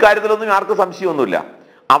 ഈ കാര്യത്തിലൊന്നും ആർക്കും സംശയമൊന്നുമില്ല.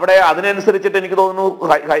 അവിടെ അതിനനുസരിച്ചിട്ട് എനിക്ക്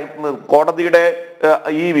തോന്നുന്നു കോടതിയുടെ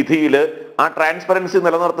ഈ വിധിയിൽ ആ ട്രാൻസ്പെറൻസി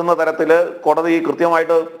നിലനിർത്തുന്ന തരത്തിൽ കോടതി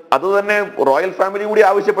കൃത്യമായിട്ട് അത് തന്നെ റോയൽ ഫാമിലി കൂടി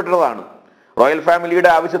ആവശ്യപ്പെട്ടിട്ടുള്ളതാണ്. റോയൽ ഫാമിലിയുടെ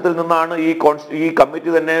ആവശ്യത്തിൽ നിന്നാണ് ഈ കമ്മിറ്റി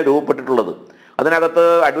തന്നെ രൂപപ്പെട്ടിട്ടുള്ളത്. അതിനകത്ത്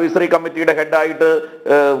അഡ്വൈസറി കമ്മിറ്റിയുടെ ഹെഡായിട്ട്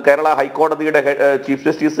കേരള ഹൈക്കോടതിയുടെ ചീഫ്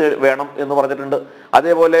ജസ്റ്റിസ് വേണം എന്ന് പറഞ്ഞിട്ടുണ്ട്.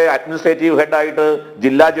 അതേപോലെ അഡ്മിനിസ്ട്രേറ്റീവ് ഹെഡായിട്ട്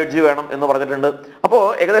ജില്ലാ ജഡ്ജി വേണം എന്ന് പറഞ്ഞിട്ടുണ്ട്. അപ്പോൾ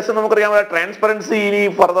ഏകദേശം നമുക്കറിയാം ട്രാൻസ്പെറൻസി ഇനി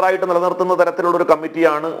ഫർദറായിട്ട് നിലനിർത്തുന്ന തരത്തിലുള്ള ഒരു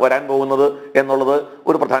കമ്മിറ്റിയാണ് വരാൻ പോകുന്നത് എന്നുള്ളത്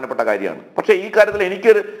ഒരു പ്രധാനപ്പെട്ട കാര്യമാണ്. പക്ഷേ ഈ കാര്യത്തിൽ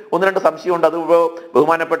എനിക്ക് 1-2 സംശയമുണ്ട്. അത്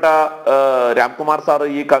ബഹുമാനപ്പെട്ട രാംകുമാർ സാർ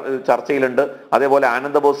ഈ ചർച്ചയിലുണ്ട്, അതേപോലെ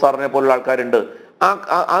ആനന്ദ ബോസ് സാറിനെ പോലുള്ള ആൾക്കാരുണ്ട്.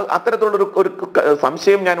 അത്തരത്തിലുള്ള ഒരു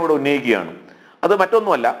സംശയം ഞാനിവിടെ ഉന്നയിക്കുകയാണ്. അത്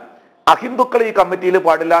മറ്റൊന്നുമല്ല, അഹിന്ദുക്കൾ ഈ കമ്മിറ്റിയിൽ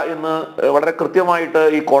പാടില്ല എന്ന് വളരെ കൃത്യമായിട്ട്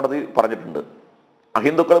ഈ കോടതി പറഞ്ഞിട്ടുണ്ട്.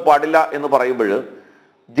 അഹിന്ദുക്കൾ പാടില്ല എന്ന് പറയുമ്പോൾ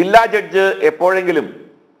ജില്ലാ ജഡ്ജ് എപ്പോഴെങ്കിലും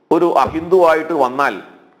ഒരു അഹിന്ദുവായിട്ട് വന്നാൽ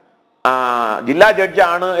ജില്ലാ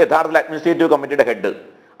ജഡ്ജാണ് യഥാർത്ഥത്തിൽ അഡ്മിനിസ്ട്രേറ്റീവ് കമ്മിറ്റിയുടെ ഹെഡ്.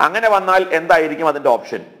 അങ്ങനെ വന്നാൽ എന്തായിരിക്കും അതിന്റെ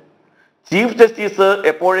ഓപ്ഷൻ? ചീഫ് ജസ്റ്റിസ്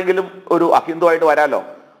എപ്പോഴെങ്കിലും ഒരു അഹിന്ദുവായിട്ട് വരാലോ.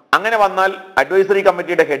 അങ്ങനെ വന്നാൽ അഡ്വൈസറി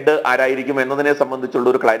കമ്മിറ്റിയുടെ ഹെഡ് ആരായിരിക്കും എന്നതിനെ സംബന്ധിച്ചുള്ള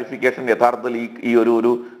ഒരു ക്ലാരിഫിക്കേഷൻ യഥാർത്ഥത്തിൽ ഈ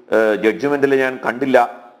ഒരു ജഡ്ജ്മെന്റിൽ ഞാൻ കണ്ടില്ല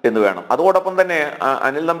എന്ന് വേണം. അതോടൊപ്പം തന്നെ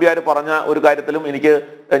അനിൽ നമ്പ്യാർ പറഞ്ഞ ഒരു കാര്യത്തിലും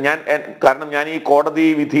കാരണം ഞാൻ ഈ കോടതി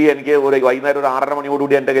വിധി എനിക്ക് വൈകുന്നേരം ഒരു 6:30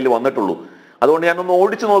 മണിയോടുകൂടി എൻ്റെ കയ്യിൽ വന്നിട്ടുള്ളൂ. അതുകൊണ്ട് ഞാനൊന്ന്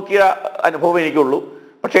ഓടിച്ചു നോക്കിയ അനുഭവം എനിക്കുള്ളൂ.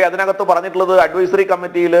 പക്ഷേ അതിനകത്ത് പറഞ്ഞിട്ടുള്ളത് അഡ്വൈസറി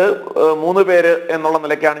കമ്മിറ്റിയിൽ 3 പേര് എന്നുള്ള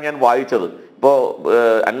നിലയ്ക്കാണ് ഞാൻ വായിച്ചത്. ഇപ്പോൾ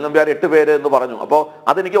അനിൽ നമ്പ്യാർ 8 പേര് എന്ന് പറഞ്ഞു. അപ്പോൾ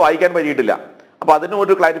അതെനിക്ക് വായിക്കാൻ പറ്റിയിട്ടില്ല. അപ്പൊ അതിനും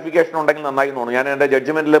ഒരു ക്ലാരിഫിക്കേഷൻ ഉണ്ടെങ്കിൽ നന്നായി തോന്നുന്നു. ഞാൻ എൻ്റെ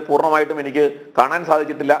ജഡ്ജ്മെന്റിൽ പൂർണ്ണമായിട്ടും എനിക്ക് കാണാൻ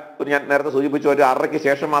സാധിച്ചിട്ടില്ല. ഞാൻ നേരത്തെ സൂചിപ്പിച്ച ഒരു 6:30-ക്ക്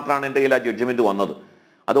ശേഷം മാത്രമാണ് എൻ്റെ കയ്യിൽ ആ ജഡ്ജ്മെന്റ് വന്നത്.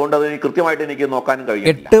 അതുകൊണ്ട് അത് കൃത്യമായിട്ട് എനിക്ക് നോക്കാനും കഴിയും.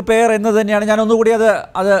 8 പേർ എന്ന് തന്നെയാണ്. ഞാൻ ഒന്നുകൂടി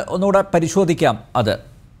അത് ഒന്നുകൂടെ പരിശോധിക്കാം.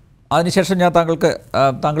 അതിനുശേഷം ഞാൻ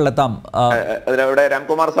താങ്കളിലെത്താം. ഇവിടെ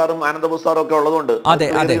രാംകുമാർ സാറും ആനന്ദബോസ് സാറും ഒക്കെ ഉള്ളതുകൊണ്ട് അതെ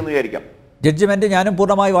ജഡ്ജ്മെന്റ് ഞാനും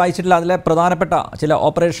പൂർണ്ണമായി വായിച്ചിട്ടില്ല. അതിലെ പ്രധാനപ്പെട്ട ചില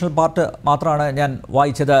ഓപ്പറേഷണൽ പാർട്ട് മാത്രമാണ് ഞാൻ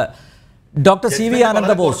വായിച്ചത്. Doctor CV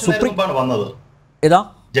Ananda Bose supreme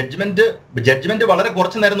judgement വളരെ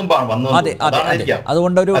കുറച്ചു നേരം മുമ്പാണ് വന്നത്. അതെ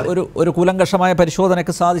അതുകൊണ്ട് ഒരു കൂലങ്കഷമായ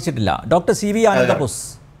പരിശോധനയ്ക്ക് സാധിച്ചിട്ടില്ല. ഡോക്ടർ CV ആനന്ദബോസ്,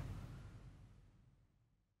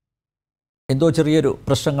 എന്തോ ചെറിയൊരു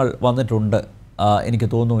പ്രശ്നങ്ങൾ വന്നിട്ടുണ്ട് എനിക്ക്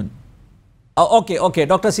തോന്നുന്നു. Okay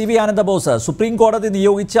doctor CV Ananda Bose, supreme കോടതി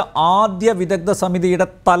നിയോഗിച്ച ആദ്യ വിദഗ്ധ സമിതിയുടെ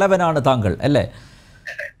തലവനാണ് താങ്കൾ അല്ലേ?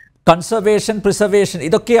 കൺസർവേഷൻ, പ്രിസർവേഷൻ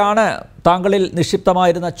ഇതൊക്കെയാണ് താങ്കളിൽ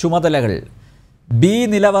നിക്ഷിപ്തമായിരുന്ന ചുമതലകൾ. ബി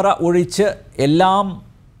നിലവറ ഒഴിച്ച് എല്ലാം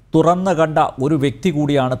തുറന്നു കണ്ട ഒരു വ്യക്തി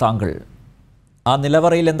കൂടിയാണ് താങ്കൾ. ആ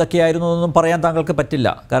നിലവറയിൽ എന്തൊക്കെയായിരുന്നു എന്നൊന്നും പറയാൻ താങ്കൾക്ക് പറ്റില്ല,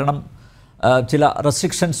 കാരണം ചില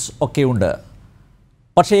റെസ്ട്രിക്ഷൻസ് ഒക്കെയുണ്ട്.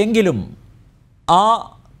 പക്ഷേ എങ്കിലും ആ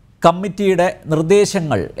കമ്മിറ്റിയുടെ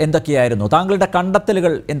നിർദ്ദേശങ്ങൾ എന്തൊക്കെയായിരുന്നു? താങ്കളുടെ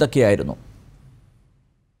കണ്ടെത്തലുകൾ എന്തൊക്കെയായിരുന്നു?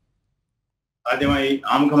 ആദ്യമായി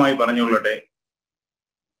ആമുഖമായി പറഞ്ഞുകൊള്ളട്ടെ,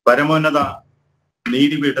 പരമോന്നത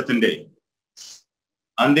നീതിപീഠത്തിന്റെ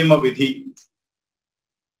അന്തിമ വിധി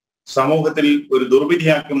സമൂഹത്തിൽ ഒരു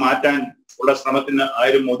ദുർവിധിയാക്കി മാറ്റാൻ ഉള്ള ശ്രമത്തിന്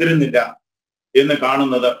ആരും മുതിരുന്നില്ല എന്ന്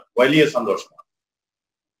കാണുന്നത് വലിയ സന്തോഷമാണ്.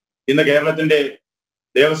 ഇന്ന് കേരളത്തിന്റെ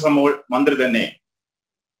ദേവസ്വം മന്ത്രി തന്നെ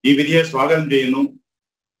ഈ വിധിയെ സ്വാഗതം ചെയ്യുന്നു.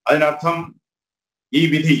 അതിനർത്ഥം ഈ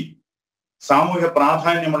വിധി സാമൂഹ്യ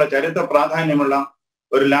പ്രാധാന്യമുള്ള, ചരിത്ര പ്രാധാന്യമുള്ള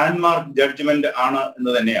ഒരു ലാൻഡ്മാർക്ക് ജഡ്ജ്മെന്റ് ആണ്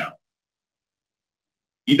എന്ന് തന്നെയാണ്.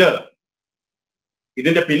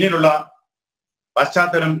 ഇതിന്റെ പിന്നിലുള്ള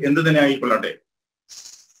പശ്ചാത്തലം എന്ത് തന്നെ ആയിക്കൊള്ളട്ടെ,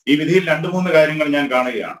 ഈ വിധിയിൽ 2-3 കാര്യങ്ങൾ ഞാൻ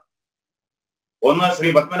കാണുകയാണ്. ഒന്ന്, ശ്രീ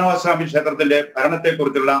പത്മനാഭസ്വാമി ക്ഷേത്രത്തിന്റെ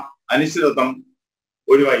ഭരണത്തെക്കുറിച്ചുള്ള അനിശ്ചിതത്വം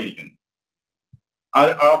ഒഴിവായിരിക്കുന്നു.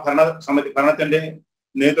 ആ ഭരണത്തിന്റെ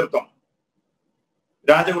നേതൃത്വം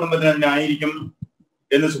രാജകുടുംബത്തിന് തന്നെ ആയിരിക്കും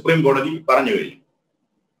എന്ന് സുപ്രീം കോടതി പറഞ്ഞു കഴിഞ്ഞു.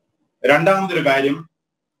 രണ്ടാമതൊരു കാര്യം,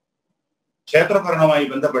 ക്ഷേത്രഭരണവുമായി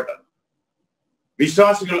ബന്ധപ്പെട്ട്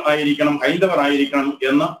വിശ്വാസികൾ ആയിരിക്കണം, ഹൈന്ദവർ ആയിരിക്കണം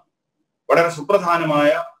എന്ന് വളരെ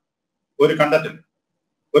സുപ്രധാനമായ ഒരു കണ്ടെത്തൽ,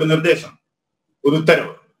 ഒരു നിർദ്ദേശം, ഒരു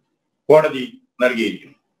ഉത്തരവ് കോടതി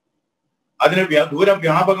നൽകിയിരിക്കുന്നു. അതിന്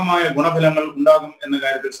ദൂരവ്യാപകമായ ഗുണഫലങ്ങൾ ഉണ്ടാകും എന്ന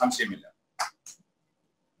കാര്യത്തിൽ സംശയമില്ല.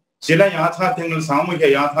 ചില യാഥാർത്ഥ്യങ്ങൾ, സാമൂഹ്യ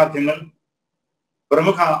യാഥാർത്ഥ്യങ്ങൾ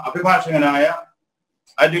പ്രമുഖ അഭിഭാഷകനായ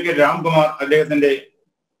അഡ്വക്കേറ്റ് രാംകുമാർ അദ്ദേഹത്തിന്റെ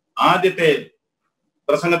ആദ്യത്തെ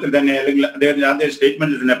പ്രസംഗത്തിൽ തന്നെ, അല്ലെങ്കിൽ അദ്ദേഹത്തിന്റെ ആദ്യ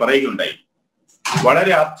സ്റ്റേറ്റ്മെന്റിൽ തന്നെ പറയുകയുണ്ടായി.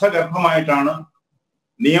 വളരെ അർത്ഥഗർഭമായിട്ടാണ്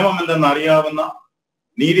നിയമം എന്തെന്ന് അറിയാവുന്ന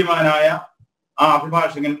നീതിമാനായ ആ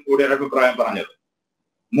അഭിഭാഷകൻ കൂടി ഒരു അഭിപ്രായം പറഞ്ഞത്.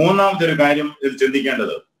 മൂന്നാമതൊരു കാര്യം ഇതിൽ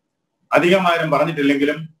ചിന്തിക്കേണ്ടത്, അധികമാരും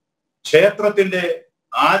പറഞ്ഞിട്ടില്ലെങ്കിലും ക്ഷേത്രത്തിന്റെ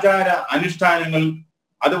ആചാര അനുഷ്ഠാനങ്ങൾ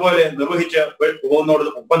അതുപോലെ നിർവഹിച്ച്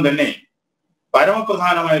പോകുന്നതോടൊപ്പം തന്നെ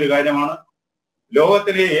പരമപ്രധാനമായ ഒരു കാര്യമാണ്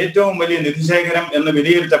ലോകത്തിലെ ഏറ്റവും വലിയ നിധിശേഖരം എന്ന്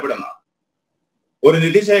വിലയിരുത്തപ്പെടുന്ന ഒരു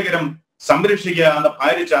നിധിശേഖരം സംരക്ഷിക്കുക എന്ന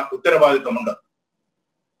ഭാരിച്ച ഉത്തരവാദിത്വമുണ്ട്.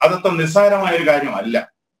 അതത്ര നിസ്സാരമായ ഒരു കാര്യമല്ല.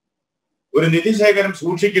 ഒരു നിധിശേഖരം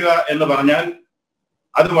സൂക്ഷിക്കുക എന്ന് പറഞ്ഞാൽ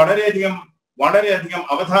അത് വളരെയധികം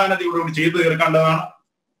അവധാനതയോടുകൂടി ചെയ്തു തീർക്കേണ്ടതാണ്.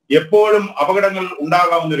 എപ്പോഴും അപകടങ്ങൾ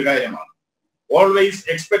ഉണ്ടാകാവുന്ന ഒരു കാര്യമാണ്. ഓൾവേസ്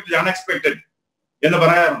എക്സ്പെക്ട് അൺഎക്സ്പെക്ടഡ് എന്ന്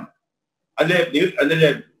പറയാറുണ്ട്. അതിലെ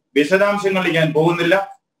വിശദാംശങ്ങളിൽ ഞാൻ പോകുന്നില്ല.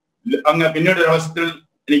 അങ്ങ് പിന്നീട് ഒരു അവസരത്തിൽ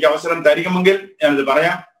എനിക്ക് അവസരം തരികമെങ്കിൽ ഞാനത്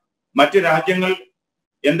പറയാം. മറ്റു രാജ്യങ്ങൾ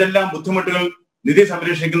എന്തെല്ലാം ബുദ്ധിമുട്ടുകൾ നിധി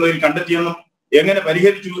സംരക്ഷിക്കുന്നതിൽ കണ്ടെത്തിയെന്നും എങ്ങനെ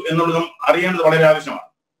പരിഹരിച്ചു എന്നുള്ളതും അറിയേണ്ടത് വളരെ ആവശ്യമാണ്.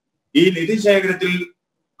 ഈ നിധി ശേഖരത്തിൽ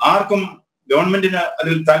ആർക്കും, ഗവൺമെന്റിന്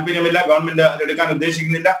അതിൽ താല്പര്യമില്ല, ഗവൺമെന്റ് അത് എടുക്കാൻ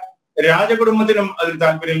ഉദ്ദേശിക്കുന്നില്ല, രാജകുടുംബത്തിനും അതിൽ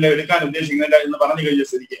താല്പര്യമില്ല, എടുക്കാൻ ഉദ്ദേശിക്കുന്നില്ല എന്ന് പറഞ്ഞു കഴിഞ്ഞ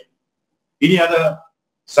സ്ഥിതിക്ക് ഇനി അത്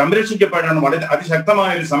സംരക്ഷിക്കപ്പെടാൻ വളരെ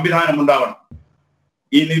അതിശക്തമായ ഒരു സംവിധാനം ഉണ്ടാവണം.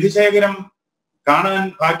 ഈ നിധിശേഖരം കാണാൻ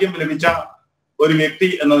ഭാഗ്യം ലഭിച്ച ഒരു വ്യക്തി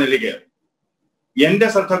എന്ന നിലയ്ക്ക് എന്റെ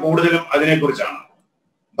ശ്രദ്ധ കൂടുതലും അതിനെക്കുറിച്ചാണ്.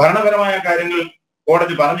 ഭരണപരമായ കാര്യങ്ങൾ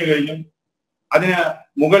കോടതി പറഞ്ഞു കഴിഞ്ഞു. അതിന്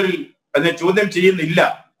മുകളിൽ അതിനെ ചോദ്യം ചെയ്യുന്നില്ല,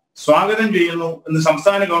 സ്വാഗതം ചെയ്യുന്നു എന്ന്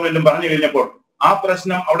സംസ്ഥാന ഗവൺമെന്റും പറഞ്ഞു കഴിഞ്ഞപ്പോൾ ആ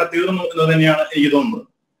പ്രശ്നം അവിടെ തീർന്നു എന്ന് തന്നെയാണ് എനിക്ക് തോന്നുന്നത്.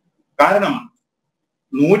 കാരണം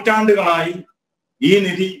നൂറ്റാണ്ടുകളായി ഈ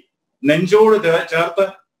നിധി നെഞ്ചോട് ചേർത്ത്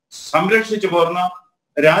സംരക്ഷിച്ചു പോർന്ന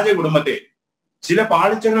രാജകുടുംബത്തെ ചില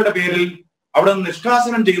പാളിച്ചകളുടെ പേരിൽ അവിടെ നിന്ന്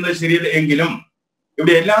നിഷ്കാസനം ചെയ്യുന്നത് ശരിയല്ല. എങ്കിലും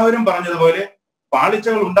ഇവിടെ എല്ലാവരും പറഞ്ഞതുപോലെ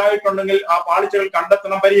പാളിച്ചകൾ ഉണ്ടായിട്ടുണ്ടെങ്കിൽ ആ പാളിച്ചകൾ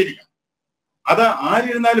കണ്ടെത്തണം, പരിഹരിക്കണം. അത്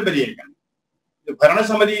ആരിരുന്നാലും പരിഹരിക്കണം.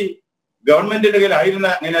 ഭരണസമിതി ഗവൺമെന്റിന്റെ കയ്യിലായിരുന്ന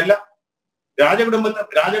അങ്ങനെയല്ല,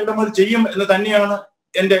 രാജകുടുംബം ചെയ്യും എന്ന് തന്നെയാണ്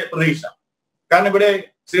എന്റെ പ്രതീക്ഷ. കാരണം ഇവിടെ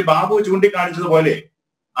ശ്രീ ബാബു ചൂണ്ടിക്കാണിച്ചതുപോലെ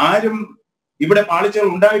ആരും ഇവിടെ പാളിച്ചകൾ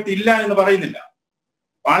ഉണ്ടായിട്ടില്ല എന്ന് പറയുന്നില്ല.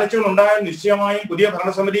 പാളിച്ചകൾ ഉണ്ടായാൽ നിശ്ചയമായും പുതിയ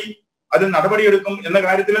ഭരണസമിതി അതിൽ നടപടിയെടുക്കും എന്ന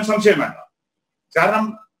കാര്യത്തിലും സംശയം വേണ്ട. കാരണം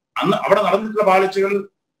അന്ന് അവിടെ നടന്നിട്ടുള്ള പാളിച്ചകൾ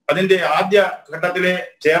അതിന്റെ ആദ്യ ഘട്ടത്തിലെ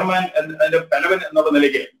ചെയർമാൻ, അതിന്റെ തലവൻ എന്നുള്ള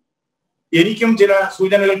നിലയ്ക്ക് എനിക്കും ചില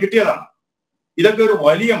സൂചനകൾ കിട്ടിയതാണ്. ഇതൊക്കെ ഒരു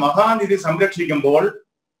വലിയ മഹാനിധി സംരക്ഷിക്കുമ്പോൾ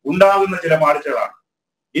ഉണ്ടാകുന്ന ചില പാളിച്ചകളാണ്.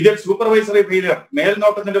 ഇതിൽ സൂപ്പർവൈസറി ഫെയിലിയർ,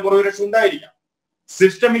 മേൽനോട്ടത്തിന്റെ കുറവുരക്ഷ ഉണ്ടായിരിക്കാം.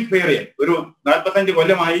 സിസ്റ്റമിക് ഫെയിലിയർ, ഒരു 45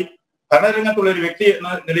 കൊല്ലമായി ഭരണരംഗത്തുള്ള ഒരു വ്യക്തി എന്ന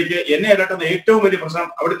നിലയ്ക്ക് എന്നെ അലട്ടുന്ന ഏറ്റവും വലിയ പ്രശ്നം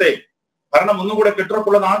അവിടുത്തെ ഭരണം ഒന്നുകൂടെ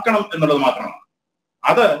കെട്ടുറപ്പുള്ളതാക്കണം എന്നുള്ളത് മാത്രമാണ്.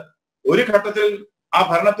 അത് ഒരു ഘട്ടത്തിൽ ആ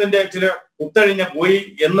ഭരണത്തിന്റെ ചില കുത്തഴിഞ്ഞ പോയി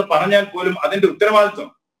എന്ന് പറഞ്ഞാൽ പോലും അതിന്റെ ഉത്തരവാദിത്വം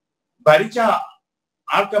ഭരിച്ച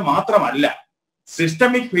ആൾക്ക് മാത്രമല്ല.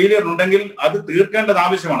 സിസ്റ്റമിക് ഫെയിലിയർ ഉണ്ടെങ്കിൽ അത് തീർക്കേണ്ടത്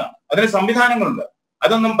ആവശ്യമാണ്. അതിന് സംവിധാനങ്ങളുണ്ട്.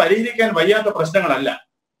 അതൊന്നും പരിഹരിക്കാൻ വയ്യാത്ത പ്രശ്നങ്ങളല്ല.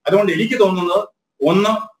 അതുകൊണ്ട് എനിക്ക് തോന്നുന്നത്,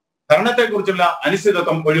 ഒന്ന്, ഭരണത്തെക്കുറിച്ചുള്ള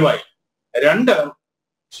അനിശ്ചിതത്വം ഒഴിവായി. രണ്ട്,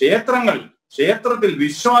 ക്ഷേത്രത്തിൽ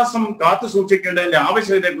വിശ്വാസം കാത്തു സൂക്ഷിക്കേണ്ടതിന്റെ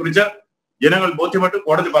ആവശ്യകതയെക്കുറിച്ച് ജനങ്ങൾ ബോധ്യപ്പെട്ട്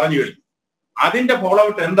കോടതി പറഞ്ഞു കഴിഞ്ഞു. അതിന്റെ ഫോളോ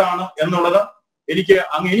ഔട്ട് എന്താണ് എന്നുള്ളത് എനിക്ക്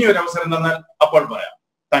അങ്ങ് ഇനിയൊരു അവസരം തന്നാൽ അപ്പോൾ പറയാം.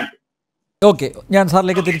 Thank you. ഓക്കെ, ഞാൻ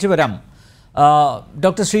സാറിലേക്ക് തിരിച്ചു വരാം.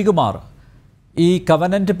 ഡോക്ടർ ശ്രീകുമാർ, ഈ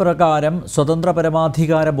കവനന്റ് പ്രകാരം സ്വതന്ത്ര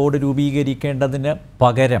പരമാധികാര ബോർഡ് രൂപീകരിക്കേണ്ടതിന്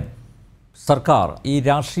പകരം സർക്കാർ ഈ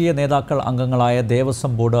രാഷ്ട്രീയ നേതാക്കൾ അംഗങ്ങളായ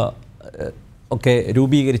ദേവസ്വം ബോർഡ് ഒക്കെ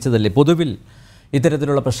രൂപീകരിച്ചതല്ലേ പൊതുവിൽ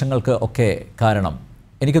ഇത്തരത്തിലുള്ള പ്രശ്നങ്ങൾക്ക് ഒക്കെ കാരണം?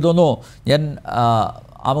 എനിക്ക് തോന്നുന്നു, ഞാൻ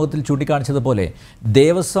ആമുഖത്തിൽ ചൂണ്ടിക്കാണിച്ചതുപോലെ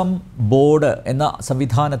ദേവസ്വം ബോർഡ് എന്ന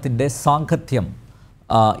സംവിധാനത്തിൻ്റെ സാങ്കത്യം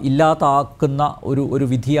ഇല്ലാതാക്കുന്ന ഒരു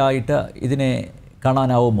വിധിയായിട്ട് ഇതിനെ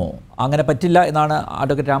കാണാനാവുമോ? അങ്ങനെ പറ്റില്ല എന്നാണ്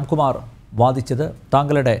അഡ്വക്കേറ്റ് രാംകുമാർ വാദിച്ചത്.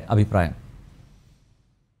 താങ്കളുടെ അഭിപ്രായം?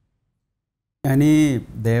 ഞാൻ ഈ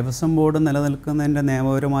ദേവസ്വം ബോർഡ് നിലനിൽക്കുന്നതിൻ്റെ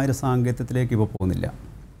നിയമപരമായൊരു സാങ്കത്യത്തിലേക്ക് ഇപ്പോൾ പോകുന്നില്ല.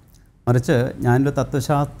 മറിച്ച് ഞാനൊരു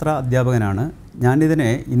തത്വശാസ്ത്ര അധ്യാപകനാണ്. ഞാനിതിനെ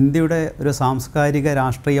ഇന്ത്യയുടെ ഒരു സാംസ്കാരിക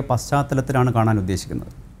രാഷ്ട്രീയ പശ്ചാത്തലത്തിലാണ് കാണാൻ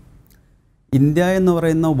ഉദ്ദേശിക്കുന്നത്. ഇന്ത്യ എന്ന്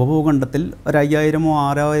പറയുന്ന ഉപഭൂഖണ്ഡത്തിൽ ഒരു 5000-ഓ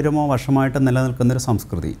 6000-ഓ വർഷമായിട്ട് നിലനിൽക്കുന്നൊരു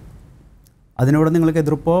സംസ്കൃതി, അതിനോട് നിങ്ങൾക്ക്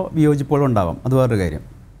എതിർപ്പോ വിയോജിപ്പോ ഉണ്ടാവാം, അത് വേറൊരു കാര്യം.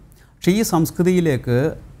 പക്ഷേ ഈ സംസ്കൃതിയിലേക്ക്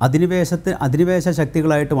അധിനിവേശ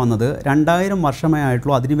ശക്തികളായിട്ട് വന്നത് 2000 വർഷമേ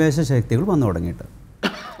ആയിട്ടുള്ളൂ. അധിനിവേശ ശക്തികൾ വന്നു തുടങ്ങിയിട്ട്.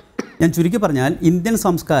 ഞാൻ ചുരുക്കി പറഞ്ഞാൽ ഇന്ത്യൻ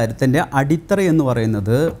സംസ്കാരത്തിൻ്റെ അടിത്തറ എന്ന്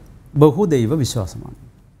പറയുന്നത് ബഹുദൈവ വിശ്വാസമാണ്.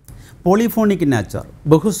 പോളിഫോണിക് നാച്ചർ,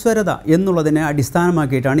 ബഹുസ്വരത എന്നുള്ളതിനെ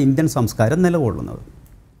അടിസ്ഥാനമാക്കിയിട്ടാണ് ഇന്ത്യൻ സംസ്കാരം നിലകൊള്ളുന്നത്.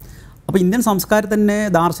 അപ്പോൾ ഇന്ത്യൻ സംസ്കാരത്തിൻ്റെ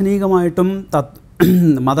ദാർശനികമായിട്ടും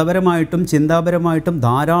മതപരമായിട്ടും ചിന്താപരമായിട്ടും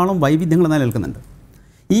ധാരാളം വൈവിധ്യങ്ങൾ നിലനിൽക്കുന്നുണ്ട്.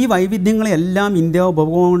 ഈ വൈവിധ്യങ്ങളെല്ലാം ഇന്ത്യ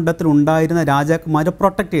ഉപഭൂഖണ്ഡത്തിലുണ്ടായിരുന്ന രാജാക്കന്മാരെ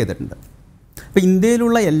പ്രൊട്ടക്റ്റ് ചെയ്തിട്ടുണ്ട്. അപ്പോൾ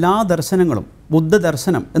ഇന്ത്യയിലുള്ള എല്ലാ ദർശനങ്ങളും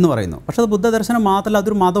ബുദ്ധദർശനം എന്ന് പറയുന്നു. പക്ഷേ അത് ബുദ്ധദർശനം മാത്രമല്ല,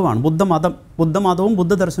 അതൊരു മതമാണ്. ബുദ്ധമതവും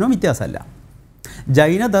ബുദ്ധദർശനവും വ്യത്യാസമല്ല.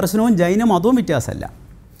 ജൈനദർശനവും ജൈനമതവും വ്യത്യാസമല്ല.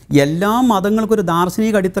 എല്ലാ മതങ്ങൾക്കും ഒരു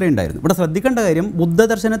ദാർശനിക അടിത്തറയുണ്ടായിരുന്നു. ഇവിടെ ശ്രദ്ധിക്കേണ്ട കാര്യം,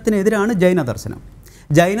 ബുദ്ധദർശനത്തിനെതിരാണ് ജൈനദർശനം,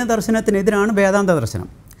 ജൈനദർശനത്തിനെതിരാണ് വേദാന്ത ദർശനം.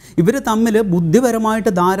 ഇവർ തമ്മിൽ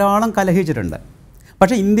ബുദ്ധിപരമായിട്ട് ധാരാളം കലഹിച്ചിട്ടുണ്ട്.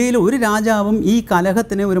 പക്ഷേ ഇന്ത്യയിൽ ഒരു രാജാവും ഈ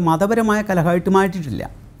കലഹത്തിന് ഒരു മതപരമായ കലഹമായിട്ട് മാറ്റിയിട്ടില്ല.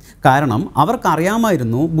 കാരണം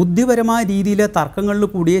അവർക്കറിയാമായിരുന്നു ബുദ്ധിപരമായ രീതിയിലെ തർക്കങ്ങളിൽ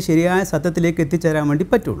കൂടിയേ ശരിയായ സത്യത്തിലേക്ക് എത്തിച്ചേരാൻ വേണ്ടി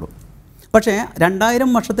പറ്റുള്ളൂ. പക്ഷേ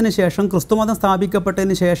 2000 വർഷത്തിന് ശേഷം ക്രിസ്തുമതം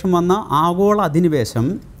സ്ഥാപിക്കപ്പെട്ടതിന് ശേഷം വന്ന ആഗോള അധിനിവേശം,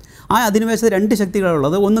 ആ അധിനിവേശത്തിൽ 2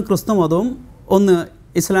 ശക്തികളുള്ളത്. ഒന്ന് ക്രിസ്തുമതവും ഒന്ന്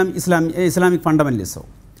ഇസ്ലാമിക് ഫണ്ടമെൻ്റലിസവും.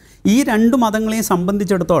 ഈ 2 മതങ്ങളെയും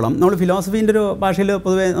സംബന്ധിച്ചിടത്തോളം നമ്മൾ ഫിലോസഫീൻ്റെ ഒരു ഭാഷയിൽ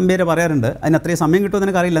പൊതുവെ നമ്പ്യാർ പറയാറുണ്ട്. അതിന് അത്രയും സമയം കിട്ടുമെന്ന്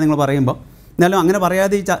എനിക്കറിയില്ല നിങ്ങൾ പറയുമ്പോൾ. എന്നാലും അങ്ങനെ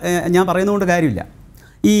പറയാതെ ഞാൻ പറയുന്നതുകൊണ്ട് കാര്യമില്ല.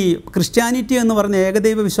 ഈ ക്രിസ്ത്യാനിറ്റി എന്ന് പറഞ്ഞ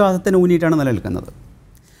ഏകദൈവ വിശ്വാസത്തിന് ഊന്നിയിട്ടാണ് നിലനിൽക്കുന്നത്.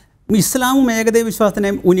 ഇസ്ലാമും ഏകദൈവ വിശ്വാസത്തിനെ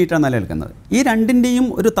ഊന്നിയിട്ടാണ് നിലനിൽക്കുന്നത്. ഈ രണ്ടിൻ്റെയും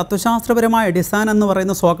ഒരു തത്വശാസ്ത്രപരമായ അടിസ്ഥാനം എന്ന്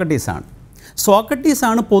പറയുന്ന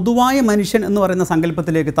സോക്രട്ടീസാണ് പൊതുവായ മനുഷ്യൻ എന്ന് പറയുന്ന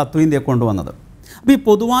സങ്കല്പത്തിലേക്ക് തത്വചിന്തയെ കൊണ്ടുവന്നത്. അപ്പോൾ ഈ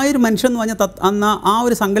പൊതുവായൊരു മനുഷ്യൻ എന്ന് പറഞ്ഞ ആ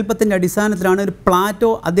ഒരു സങ്കല്പത്തിൻ്റെ അടിസ്ഥാനത്തിലാണ്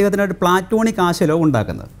അദ്ദേഹത്തിൻ്റെ ഒരു പ്ലാറ്റോണിക് ആശയലോകം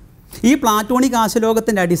ഉണ്ടാക്കുന്നത്. ഈ പ്ലാറ്റോണിക്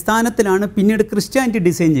ആശയലോകത്തിൻ്റെ അടിസ്ഥാനത്തിലാണ് പിന്നീട് ക്രിസ്ത്യാനിറ്റി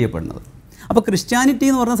ഡിസൈൻ ചെയ്യപ്പെടുന്നത്. അപ്പോൾ ക്രിസ്ത്യാനിറ്റി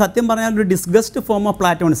എന്ന് പറഞ്ഞാൽ സത്യം പറഞ്ഞാൽ ഒരു ഡിസ്ഗസ്റ്റ് ഫോം ഓഫ്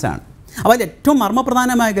പ്ലാറ്റോണിസാണ്. അപ്പോൾ അതിൽ ഏറ്റവും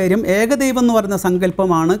മർമ്മപ്രധാനമായ കാര്യം ഏകദൈവം എന്ന് പറയുന്ന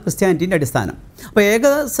സങ്കല്പമാണ് ക്രിസ്ത്യാനിറ്റീൻ്റെ അടിസ്ഥാനം. അപ്പോൾ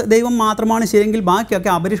ഏകദൈവം മാത്രമാണ് ശരിയെങ്കിൽ ബാക്കിയൊക്കെ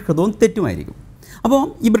അപരിഷ്കൃതവും തെറ്റുമായിരിക്കും. അപ്പോൾ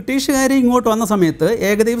ഈ ബ്രിട്ടീഷുകാർ ഇങ്ങോട്ട് വന്ന സമയത്ത്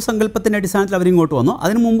ഏകദൈവ സങ്കല്പത്തിൻ്റെ അടിസ്ഥാനത്തിൽ അവരിങ്ങോട്ട് വന്നു.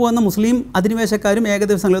 അതിനു മുമ്പ് വന്ന മുസ്ലിം അധിനിവേശക്കാരും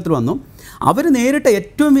ഏകദൈവ സങ്കല്പത്തിൽ വന്നു. അവർ നേരിട്ട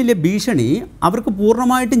ഏറ്റവും വലിയ ഭീഷണി അവർക്ക്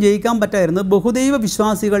പൂർണ്ണമായിട്ടും ജയിക്കാൻ പറ്റായിരുന്നത് ബഹുദൈവ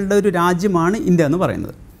വിശ്വാസികളുടെ ഒരു രാജ്യമാണ് ഇന്ത്യ എന്ന്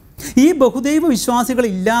പറയുന്നത്. ഈ ബഹുദൈവ വിശ്വാസികൾ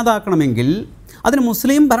ഇല്ലാതാക്കണമെങ്കിൽ അതിന്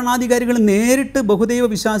മുസ്ലിം ഭരണാധികാരികൾ നേരിട്ട് ബഹുദൈവ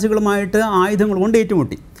വിശ്വാസികളുമായിട്ട് ആയുധങ്ങൾ കൊണ്ട്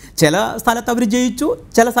ഏറ്റുമുട്ടി. ചില സ്ഥലത്ത് അവർ ജയിച്ചു,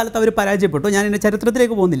 ചില സ്ഥലത്ത് അവർ പരാജയപ്പെട്ടു. ഞാൻ എൻ്റെ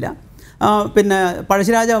ചരിത്രത്തിലേക്ക് പോകുന്നില്ല. പിന്നെ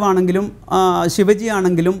പഴശ്ശിരാജാവാണെങ്കിലും ശിവജി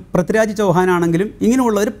ആണെങ്കിലും പൃഥ്വിരാജ് ചൗഹാനാണെങ്കിലും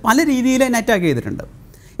ഇങ്ങനെയുള്ളവർ പല രീതിയിൽ അറ്റാക്ക് ചെയ്തിട്ടുണ്ട്.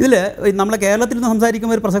 ഇതിൽ നമ്മളെ കേരളത്തിൽ നിന്ന്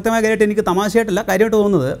സംസാരിക്കുമ്പോൾ ഒരു പ്രസക്തമായ കാര്യമായിട്ട് എനിക്ക് തമാശയായിട്ടല്ല കാര്യമായിട്ട്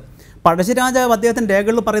തോന്നുന്നത്, പഴശ്ശിരാജാവ് അദ്ദേഹത്തിൻ്റെ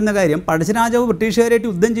രേഖകളിൽ പറയുന്ന കാര്യം, പഴശ്ശിരാജാവ് ബ്രിട്ടീഷുകാരായിട്ട്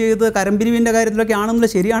യുദ്ധം ചെയ്ത് കരംപിരിവിൻ്റെ കാര്യത്തിലൊക്കെ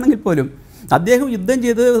ആണെന്നുള്ളത് ശരിയാണെങ്കിൽ പോലും അദ്ദേഹം യുദ്ധം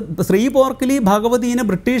ചെയ്ത് ശ്രീപോർക്കലി ഭഗവതീനെ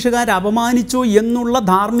ബ്രിട്ടീഷുകാർ അപമാനിച്ചു എന്നുള്ള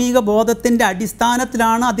ധാർമ്മിക ബോധത്തിൻ്റെ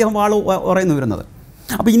അടിസ്ഥാനത്തിലാണ് അദ്ദേഹം വാൾ ഉറയുന്നു വരുന്നത്.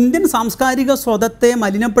 അപ്പോൾ ഇന്ത്യൻ സാംസ്കാരിക സ്വതത്തെ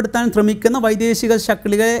മലിനപ്പെടുത്താൻ ശ്രമിക്കുന്ന വൈദേശിക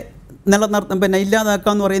ശക്തികളെ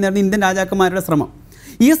ഇല്ലാതാക്കുക എന്ന് പറയുന്നതാണ് ഇന്ത്യൻ രാജാക്കന്മാരുടെ ശ്രമം.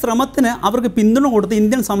 ഈ ശ്രമത്തിന് അവർക്ക് പിന്തുണ കൊടുത്ത്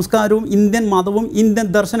ഇന്ത്യൻ സംസ്കാരവും ഇന്ത്യൻ മതവും ഇന്ത്യൻ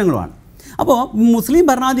ദർശനങ്ങളുമാണ്. അപ്പോൾ മുസ്ലിം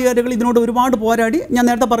ഭരണാധികാരികൾ ഇതിനോട് ഒരുപാട് പോരാടി. ഞാൻ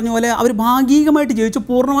നേരത്തെ പറഞ്ഞ പോലെ അവർ ഭാഗികമായിട്ട് ജയിച്ചു,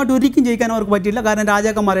 പൂർണ്ണമായിട്ട് ഒരിക്കലും ജയിക്കാൻ അവർക്ക് പറ്റിയില്ല. കാരണം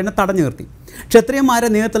രാജാക്കന്മാരെ തടഞ്ഞു നിർത്തി, ക്ഷത്രിയന്മാരെ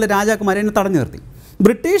നേതൃത്വത്തിലുള്ള രാജാക്കന്മാരെ തടഞ്ഞു നിർത്തി.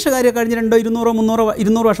 ബ്രിട്ടീഷുകാർ കഴിഞ്ഞ്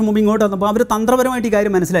 200-300 വർഷം മുമ്പ് ഇങ്ങോട്ട് വന്നപ്പോൾ അവർ തന്ത്രപരമായിട്ട് ഈ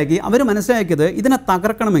കാര്യം മനസ്സിലാക്കിയത് ഇതിനെ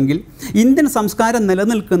തകർക്കണമെങ്കിൽ ഇന്ത്യൻ സംസ്കാരം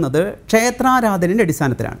നിലനിൽക്കുന്നത് ക്ഷേത്രാരാധനയുടെ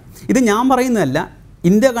അടിസ്ഥാനത്തിലാണ്. ഇത് ഞാൻ പറയുന്നതല്ല,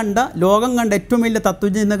 ലോകം കണ്ട ഏറ്റവും വലിയ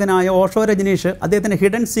തത്വചിന്തകനായ ഓഷോ രജനീഷ് അദ്ദേഹത്തിൻ്റെ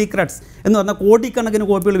ഹിഡൻ സീക്രട്സ് എന്ന് പറഞ്ഞാൽ കോടിക്കണക്കിന്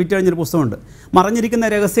കോപ്പികൾ വിറ്റഴിഞ്ഞൊരു പുസ്തകമുണ്ട്. മറഞ്ഞിരിക്കുന്ന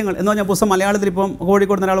രഹസ്യങ്ങൾ എന്ന് പറഞ്ഞ പുസ്തകം മലയാളത്തിൽ ഇപ്പം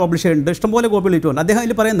കോഴിക്കോട് ഒരാൾ പബ്ലിഷ് ചെയ്യുന്നുണ്ട്. ഇഷ്ടംപോലെ കോപ്പികൾ വിറ്റുണ്ട്. അദ്ദേഹം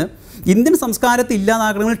അതിൽ പറയുന്നത് ഇന്ത്യൻ സംസ്കാരത്തെ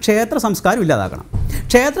ഇല്ലാതാക്കണമെങ്കിൽ ക്ഷേത്ര സംസ്കാരം ഇല്ലാതാക്കണം.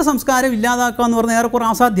 ക്ഷേത്ര സംസ്കാരം ഇല്ലാതാക്കുക എന്ന് പറഞ്ഞാൽ ഏറെക്കുറെ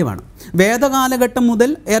അസാധ്യമാണ്. വേദകാലഘട്ടം മുതൽ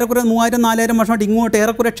ഏറെക്കുറെ 3000-4000 വർഷമായിട്ട് ഇങ്ങോട്ട്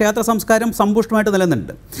ഏറെക്കുറെ ക്ഷേത്ര സംസ്കാരം സമ്പുഷ്ടമായിട്ട്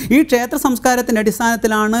നിലനിന്നുണ്ട്. ഈ ക്ഷേത്ര സംസ്കാരത്തിൻ്റെ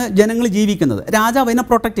അടിസ്ഥാനത്തിലാണ് ജനങ്ങൾ ജീവിക്കുന്നത്, രാജാവ് അതിനെ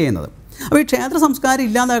പ്രൊട്ടക്റ്റ് ചെയ്യുന്നത്. അപ്പോൾ ഈ ക്ഷേത്ര സംസ്കാരം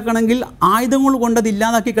ഇല്ലാതാക്കണമെങ്കിൽ ആയുധങ്ങൾ കൊണ്ടത്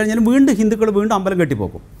ഇല്ലാതാക്കി കഴിഞ്ഞാൽ വീണ്ടും ഹിന്ദുക്കൾ വീണ്ടും അമ്പലം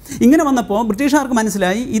കെട്ടിപ്പോക്കും. ഇങ്ങനെ വന്നപ്പോൾ ബ്രിട്ടീഷുകാർക്ക്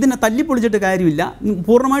മനസ്സിലായി ഇതിനെ തല്ലിപ്പൊളിച്ചിട്ട് കാര്യമില്ല,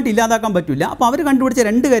 പൂർണ്ണമായിട്ട് ഇല്ലാതാക്കാൻ പറ്റില്ല. അപ്പോൾ അവർ കണ്ടുപിടിച്ച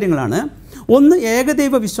 2 കാര്യങ്ങളാണ്. ഒന്ന്,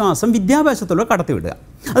 ഏകദൈവ വിശ്വാസം വിദ്യാഭ്യാസത്തിലൂടെ കടത്തിവിടുക.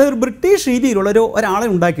 അതൊരു ബ്രിട്ടീഷ് രീതിയിലുള്ള ഒരാളെ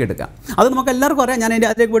ഉണ്ടാക്കിയെടുക്കുക. അത് നമുക്ക് എല്ലാവർക്കും അറിയാം. ഞാൻ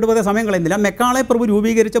അതിലേക്ക് വിടുപോലെ സമയം കളയുന്നില്ല. മെക്കാളെ പ്രഭു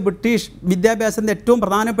രൂപീകരിച്ച ബ്രിട്ടീഷ് വിദ്യാഭ്യാസത്തിൻ്റെ ഏറ്റവും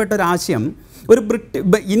പ്രധാനപ്പെട്ട ഒരു ആശയം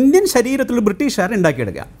ഇന്ത്യൻ ശരീരത്തിലുള്ള ബ്രിട്ടീഷുകാരെ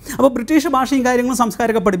ഉണ്ടാക്കിയെടുക്കുക. അപ്പോൾ ബ്രിട്ടീഷ് ഭാഷയും കാര്യങ്ങളും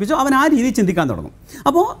സംസ്കാരമൊക്കെ പഠിപ്പിച്ചു. അവൻ ആ രീതിയിൽ ചിന്തിക്കാൻ തുടങ്ങും.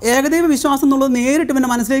 അപ്പോൾ ഏകദൈവ വിശ്വാസം എന്നുള്ളത് നേരിട്ട് ഇവൻ്റെ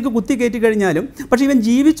മനസ്സിലേക്ക് കുത്തി കയറ്റി കഴിഞ്ഞാലും പക്ഷേ ഇവൻ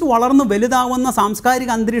ജീവിച്ചു വളർന്ന് വലുതാവുന്ന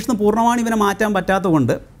സാംസ്കാരിക അന്തരീക്ഷം പൂർണ്ണമാണ് ഇവനെ മാറ്റാൻ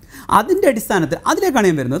പറ്റാത്തതുകൊണ്ട് അതിൻ്റെ അടിസ്ഥാനത്തിൽ അതിലേക്കാണ്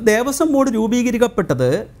ഞാൻ വരുന്നത്. ദേവസ്വം ബോർഡ് രൂപീകരിക്കപ്പെട്ടത്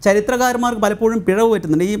ചരിത്രകാരന്മാർക്ക് പലപ്പോഴും പിഴവ്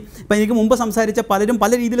പറ്റുന്നുണ്ട്. ഇപ്പം എനിക്ക് മുമ്പ് സംസാരിച്ച പലരും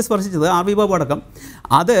പല രീതിയിൽ സ്പർശിച്ചത് ആർ.വി. ബാബു അടക്കം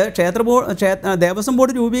അത് ദേവസ്വം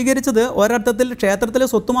ബോർഡ് രൂപീകരിച്ചത് ഒരർത്ഥത്തിൽ ക്ഷേത്രത്തിലെ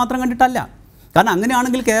സ്വത്ത് മാത്രം കണ്ടിട്ടല്ല. കാരണം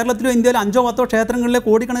അങ്ങനെയാണെങ്കിൽ കേരളത്തിലും ഇന്ത്യയിലും 5-10 ക്ഷേത്രങ്ങളിലെ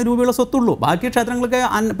കോടിക്കണക്കിന് രൂപയുള്ള സ്വത്തുള്ളൂ. ബാക്കി ക്ഷേത്രങ്ങൾക്ക്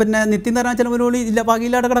പിന്നെ നിത്യനിർവഹണ ചെലവിനോട് ഇല്ല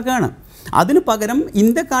ബാക്കിയില്ലാതെ കിടക്കുകയാണ്. അതിന് പകരം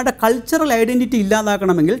ഇന്ത്യക്കാരുടെ കൾച്ചറൽ ഐഡൻറ്റിറ്റി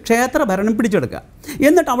ഇല്ലാതാക്കണമെങ്കിൽ ക്ഷേത്ര ഭരണം പിടിച്ചെടുക്കുക,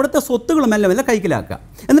 എന്നിട്ട് അവിടുത്തെ സ്വത്തുകൾ മെല്ലെ മെല്ലെ കൈക്കലാക്കുക,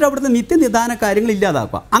 എന്നിട്ട് അവിടുത്തെ നിത്യനിദാന കാര്യങ്ങൾ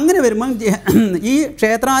ഇല്ലാതാക്കുക. അങ്ങനെ വരുമ്പം ഈ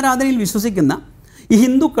ക്ഷേത്രാരാധനയിൽ വിശ്വസിക്കുന്ന ഈ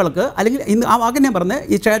ഹിന്ദുക്കൾക്ക്, അല്ലെങ്കിൽ ആ വാക്ക് ഞാൻ പറഞ്ഞത്,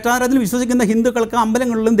 ഈ ക്ഷേത്രാരാധനയിൽ വിശ്വസിക്കുന്ന ഹിന്ദുക്കൾക്ക്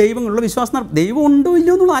അമ്പലങ്ങളിലും ദൈവങ്ങളിലും വിശ്വാസം, ദൈവം ഉണ്ടോ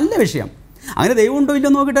ഇല്ലയോ എന്നുള്ള അല്ല വിഷയം. അങ്ങനെ ദൈവം ഉണ്ടോ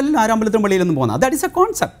ഇല്ലയോ നോക്കിയിട്ടല്ല ആരമ്പലത്തിലും പള്ളിയിലൊന്നും പോകുന്നത്. That is A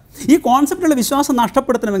concept. ഈ കോൺസെപ്റ്റുള്ള വിശ്വാസം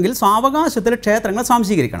നഷ്ടപ്പെടുത്തണമെങ്കിൽ സാവകാശത്തിൽ ക്ഷേത്രങ്ങൾ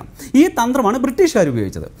സ്വാംശീകരിക്കണം. ഈ തന്ത്രമാണ് ബ്രിട്ടീഷുകാർ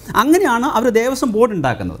ഉപയോഗിച്ചത്. അങ്ങനെയാണ് അവർ ദേവസ്വം ബോർഡ്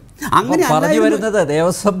ഉണ്ടാക്കുന്നത്. അങ്ങനെ വരുന്നത്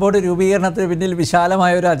ദേവസ്വം ബോർഡ് രൂപീകരണത്തിന് പിന്നിൽ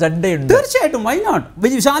വിശാലമായ ഒരു അജണ്ടയുണ്ട്. തീർച്ചയായിട്ടും, വൈ നോട്ട്,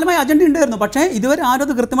 വിശാലമായ അജണ്ട ഉണ്ടായിരുന്നു. പക്ഷേ ഇതുവരെ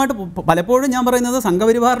ആരത് കൃത്യമായിട്ട്, പലപ്പോഴും ഞാൻ പറയുന്നത്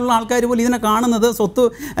സംഘപരിവാറിലുള്ള ആൾക്കാർ പോലും ഇതിനെ കാണുന്നത് സ്വത്ത്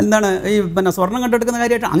എന്താണ് ഈ പിന്നെ സ്വർണ്ണം കണ്ടെടുക്കുന്ന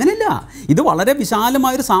കാര്യമായിട്ട്. അങ്ങനെയല്ല, ഇത് വളരെ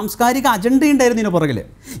വിശാലമായൊരു സാംസ്കാരിക അജണ്ട ഉണ്ടായിരുന്നു ഇതിന് പുറകിൽ.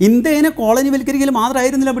 ഇന്ത്യനെ കോളനിവൽക്കരിക്കൽ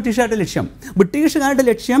മാത്രമായിരുന്നില്ല ബ്രിട്ടീഷുകാരുടെ ലക്ഷ്യം. ബ്രിട്ടീഷുകാരുടെ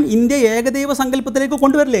ലക്ഷ്യം ഇന്ത്യ ഏകദൈവ സങ്കല്പത്തിലേക്ക്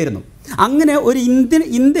കൊണ്ടുവരില്ലായിരുന്നു. അങ്ങനെ ഒരു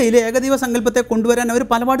ഇന്ത്യയിൽ ഏകദൈവ സങ്കല്പത്തെ കൊണ്ടുവരാൻ അവർ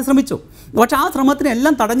പലപാട് ശ്രമിച്ചു. പക്ഷേ ആ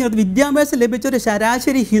ശ്രമത്തിനെല്ലാം തടഞ്ഞു നിർത്തി വിദ്യാഭ്യാസം ലഭിച്ച ഒരു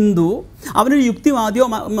ശരാശരി ഹിന്ദു അവനൊരു യുക്തിവാദിയോ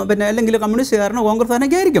പിന്നെ അല്ലെങ്കിൽ കമ്മ്യൂണിസ്റ്റുകാരനോ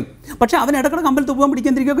കോൺഗ്രസ്സുകാരനൊക്കെ ആയിരിക്കും. പക്ഷേ അവൻ ഇടയ്ക്കിടെ അമ്പലത്തിൽ പോകാൻ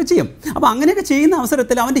പിടിക്കാതിരിക്കുകയൊക്കെ ചെയ്യും. അപ്പോൾ അങ്ങനെയൊക്കെ ചെയ്യുന്ന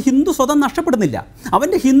അവസരത്തിൽ അവൻ്റെ ഹിന്ദു സ്വതം നഷ്ടപ്പെടുന്നില്ല.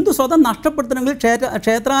 അവൻ്റെ ഹിന്ദു സ്വതം നഷ്ടപ്പെടുത്തണമെങ്കിൽ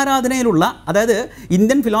ക്ഷേത്രാരാധനയിലുള്ള, അതായത്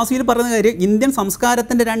ഇന്ത്യൻ ഫിലോസഫിയിൽ പറയുന്ന കാര്യം, ഇന്ത്യൻ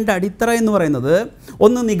സംസ്കാരത്തിൻ്റെ 2 അടിത്തറ എന്ന് പറയുന്നത്,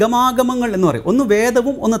 ഒന്ന് നിഗമാഗമങ്ങൾ എന്ന് പറയും, ഒന്ന്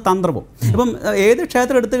വേദവും ഒന്ന് തന്ത്രവും. ഇപ്പം ഏത്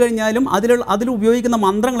ക്ഷേത്രം എടുത്തു കഴിഞ്ഞാലും അതിൽ ഉപയോഗിക്കുന്ന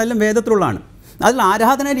മന്ത്രങ്ങളെല്ലാം വേദത്തിലുള്ളതാണ്, അതിൽ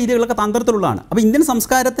ആരാധനാ രീതികളൊക്കെ തന്ത്രത്തിലുള്ളതാണ്. അപ്പോൾ ഇന്ത്യൻ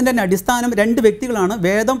സംസ്കാരത്തിൻ്റെ തന്നെ അടിസ്ഥാനം 2 വ്യക്തികളാണ്,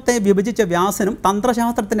 വേദത്തെ വിഭജിച്ച വ്യാസനും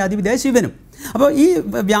തന്ത്രശാസ്ത്രത്തിൻ്റെ അധിപതിയായ ശിവനും. അപ്പോൾ ഈ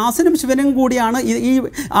വ്യാസനും ശിവനും കൂടിയാണ്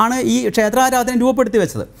ഈ ക്ഷേത്രാരാധന രൂപപ്പെടുത്തി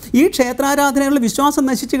വെച്ചത്. ഈ ക്ഷേത്രാരാധനയുള്ള വിശ്വാസം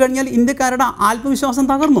നശിച്ചു കഴിഞ്ഞാൽ ഇന്ത്യക്കാരുടെ ആത്മവിശ്വാസം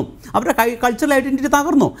തകർന്നു, അവരുടെ കൾച്ചറൽ ഐഡൻറ്റിറ്റി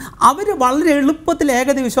തകർന്നു. അവർ വളരെ എളുപ്പത്തിൽ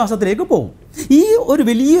ഏകദൈവ വിശ്വാസത്തിലേക്ക് പോകും. ഈ ഒരു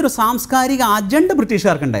വലിയൊരു സാംസ്കാരിക അജണ്ട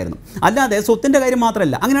ബ്രിട്ടീഷുകാർക്കുണ്ടായിരുന്നു. അല്ലാതെ സ്വത്തിൻ്റെ കാര്യം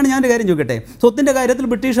മാത്രമല്ല. അങ്ങനെയാണ് ഞാനൊരു കാര്യം ചോദിക്കട്ടെ, സ്വത്തിൻ്റെ കാര്യത്തിൽ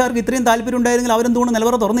ബ്രിട്ടീഷുകാർക്ക് ഇത്രയും താല്പര്യം ഉണ്ടായിരുന്നെങ്കിൽ അവരെന്തുകൊണ്ട്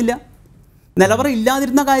നിലവറ തുറന്നില്ല? നിലവറ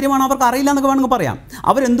ഇല്ലാതിരുന്ന കാര്യമാണ് അവർക്ക് അറിയില്ല എന്നൊക്കെ വേണമെങ്കിൽ പറയാം.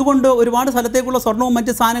 അവരെന്തുകൊണ്ട് ഒരുപാട് സ്ഥലത്തേക്കുള്ള സ്വർണവും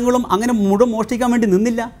മറ്റ് സാധനങ്ങളും അങ്ങനെ മോഷ്ടിക്കാൻ വേണ്ടി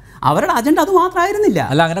നിന്നില്ല? അവരുടെ അജണ്ട അത് മാത്രമായിരുന്നില്ല.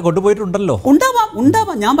 അല്ല, അങ്ങനെ കൊണ്ടുപോയിട്ടുണ്ടല്ലോ.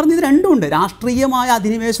 ഉണ്ടാവാം. ഞാൻ പറഞ്ഞത് രണ്ടുമുണ്ട്. രാഷ്ട്രീയമായ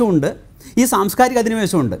അധിനിവേശമുണ്ട്, ഈ സാംസ്കാരിക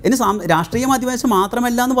അധിനിവേശമുണ്ട്. ഇനി രാഷ്ട്രീയ അധിനിവേശം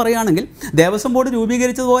മാത്രമല്ല എന്ന് പറയുകയാണെങ്കിൽ ദേവസ്വം ബോർഡ്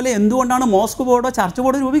രൂപീകരിച്ചതുപോലെ എന്തുകൊണ്ടാണ് മോസ്ക് ബോർഡോ ചർച്ച്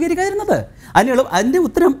ബോർഡോ രൂപീകരിക്കാതിരുന്നത്? അതിൻ്റെ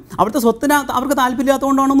ഉത്തരം അവിടുത്തെ സ്വത്തിന് അവർക്ക്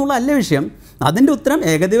താല്പര്യമില്ലാത്തതുകൊണ്ടാണെന്നുള്ള അല്ല വിഷയം. അതിൻ്റെ ഉത്തരം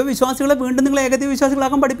ഏകദൈവ വിശ്വാസികളെ വീണ്ടും നിങ്ങൾ ഏകദൈവ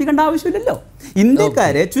വിശ്വാസികളാക്കാൻ പഠിപ്പിക്കേണ്ട ആവശ്യമില്ലല്ലോ.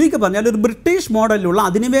 ഇന്ത്യക്കാരെ ചുരുക്കി പറഞ്ഞാൽ ഒരു ബ്രിട്ടീഷ് മോഡലിലുള്ള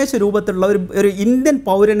അധിനിവേശ രൂപത്തിലുള്ള ഒരു ഇന്ത്യൻ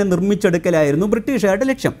പൗരനെ നിർമ്മിച്ചെടുക്കലായിരുന്നു ബ്രിട്ടീഷുകാരുടെ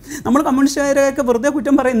ലക്ഷ്യം. നമ്മൾ കമ്മ്യൂണിസ്റ്റുകാരെയൊക്കെ വെറുതെ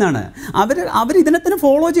കുറ്റം പറയുന്നതാണ്. അവർ ഇതിനെ തന്നെ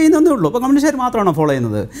ഫോളോ ചെയ്യുന്നതേ ഉള്ളൂ. അപ്പോൾ കമ്മ്യൂണിസ്റ്റുകാർ മാത്രമാണോ ഫോളോ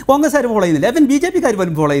ചെയ്യുന്നത്? കോൺഗ്രസ്സുകാർ ഫോളോ ചെയ്യുന്നില്ല, even BJP-ക്കാർ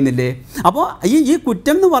പോലും ഫോളോ ചെയ്യുന്നില്ലേ? അപ്പോൾ ഈ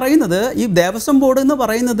കുറ്റം എന്ന് പറയുന്നത്, ഈ ദേവസ്വം ബോർഡ് എന്ന്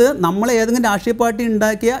പറയുന്നത് നമ്മളെ ഏതെങ്കിലും രാഷ്ട്രീയ പാർട്ടി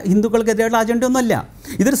ഉണ്ടാക്കിയ ഹിന്ദുക്കൾക്കെതിരെയുള്ള അജണ്ട ഒന്നുമല്ല.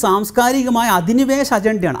 ഇതൊരു സാംസ്കാരികമായ അധിനിവേശ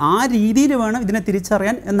അജണ്ടയാണ്. ആ രീതിയിൽ വേണം ഇതിനെ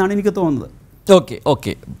തിരിച്ചറിയാൻ എന്നാണ് എനിക്ക് തോന്നുന്നത്.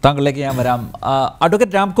 ഓക്കെ താങ്കളിലേക്ക് ഞാൻ വരാം.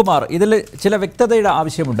 അഡ്വക്കേറ്റ് രാംകുമാർ, ഇതിൽ ചില വ്യക്തതയുടെ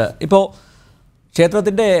ആവശ്യമുണ്ട്. ഇപ്പോൾ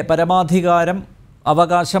ക്ഷേത്രത്തിൻ്റെ പരമാധികാരം,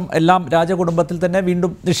 അവകാശം എല്ലാം രാജകുടുംബത്തിൽ തന്നെ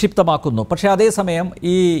വീണ്ടും നിക്ഷിപ്തമാക്കുന്നു. പക്ഷേ അതേസമയം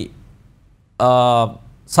ഈ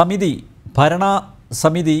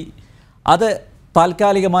ഭരണസമിതി അത്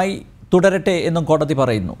താൽക്കാലികമായി തുടരട്ടെ എന്നും കോടതി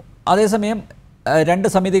പറയുന്നു. അതേസമയം 2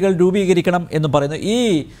 സമിതികൾ രൂപീകരിക്കണം എന്നും പറയുന്നു. ഈ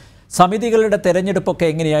സമിതികളുടെ തെരഞ്ഞെടുപ്പൊക്കെ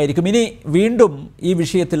എങ്ങനെയായിരിക്കും? ഇനി വീണ്ടും ഈ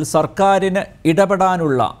വിഷയത്തിൽ സർക്കാരിന്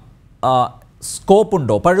ഇടപെടാനുള്ള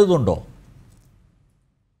സ്കോപ്പുണ്ടോ, പഴുതുണ്ടോ?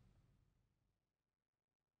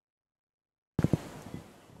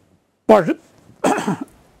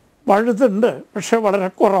 പഴുതുണ്ട്, പക്ഷെ വളരെ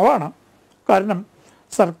കുറവാണ്. കാരണം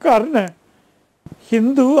സർക്കാരിന്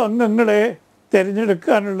ഹിന്ദു അംഗങ്ങളെ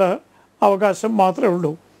തിരഞ്ഞെടുക്കാനുള്ള അവകാശം മാത്രമേ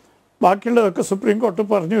ഉള്ളൂ. ബാക്കിയുള്ളതൊക്കെ സുപ്രീം കോടതി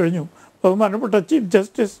പറഞ്ഞു കഴിഞ്ഞു. ബഹുമാനപ്പെട്ട ചീഫ്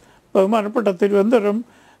ജസ്റ്റിസ്, ബഹുമാനപ്പെട്ട തിരുവനന്തപുരം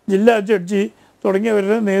ജില്ലാ ജഡ്ജി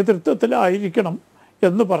തുടങ്ങിയവരുടെ നേതൃത്വത്തിലായിരിക്കണം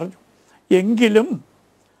എന്ന് പറഞ്ഞു. എങ്കിലും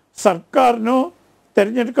സർക്കാരിനോ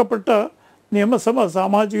തിരഞ്ഞെടുക്കപ്പെട്ട നിയമസഭാ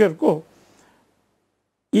സാമാജികർക്കോ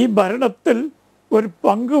ഈ ഭരണത്തിൽ ഒരു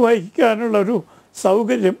പങ്ക് വഹിക്കാനുള്ളൊരു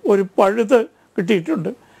സൗകര്യം, ഒരു പഴുത് കിട്ടിയിട്ടുണ്ട്.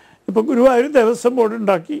 ഇപ്പോൾ ഗുരുവായൂർ ദേവസ്വം ബോർഡ്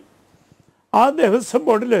ഉണ്ടാക്കി. ആ ദേവസ്വം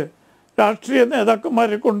ബോർഡിൽ രാഷ്ട്രീയ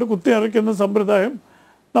നേതാക്കന്മാരെ കൊണ്ട് കുത്തിനിറയ്ക്കുന്ന സമ്പ്രദായം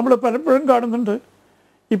നമ്മൾ പലപ്പോഴും കാണുന്നുണ്ട്.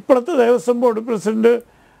 ഇപ്പോഴത്തെ ദേവസ്വം ബോർഡ് പ്രസിഡന്റ്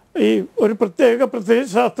ഈ ഒരു പ്രത്യേക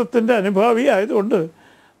പ്രത്യയശാസ്ത്രത്തിൻ്റെ അനുഭാവി ആയതുകൊണ്ട്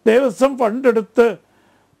ദേവസ്വം ഫണ്ടെടുത്ത്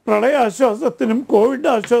പ്രളയാശ്വാസത്തിനും കോവിഡ്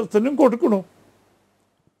ആശ്വാസത്തിനും കൊടുക്കണു.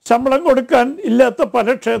 ശമ്പളം കൊടുക്കാൻ ഇല്ലാത്ത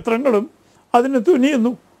പല ക്ഷേത്രങ്ങളും അതിന്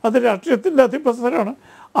തുനിയുന്നു. അത് രാഷ്ട്രീയത്തിൻ്റെ അതിപ്രസരമാണ്.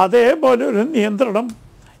 അതേപോലെ ഒരു നിയന്ത്രണം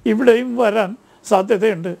ഇവിടെയും വരാൻ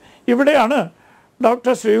സാധ്യതയുണ്ട്. ഇവിടെയാണ്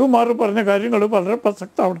ഡോക്ടർ ശ്രീകുമാർ പറഞ്ഞ കാര്യങ്ങൾ വളരെ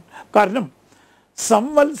പ്രസക്തമാണ്. കാരണം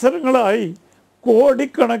സംവത്സരങ്ങളായി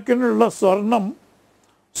കോടിക്കണക്കിനുള്ള സ്വർണം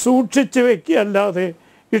സൂക്ഷിച്ചു വയ്ക്കുകയല്ലാതെ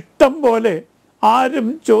ഇഷ്ടം പോലെ ആരും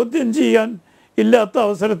ചോദ്യം ചെയ്യാൻ ഇല്ലാത്ത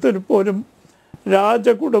അവസരത്തിൽ പോലും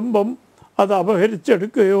രാജകുടുംബം അത്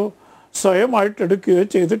അപഹരിച്ചെടുക്കുകയോ സ്വയമായിട്ടെടുക്കുകയോ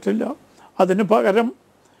ചെയ്തിട്ടില്ല. അതിന് പകരം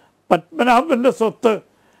പത്മനാഭൻ്റെ സ്വത്ത്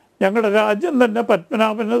ഞങ്ങളുടെ രാജ്യം തന്നെ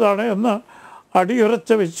പത്മനാഭൻ്റെതാണ് എന്ന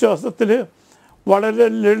അടിയുറച്ച വിശ്വാസത്തിൽ വളരെ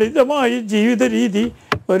ലളിതമായി ജീവിത രീതി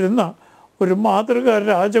വരുന്ന ഒരു മാതൃക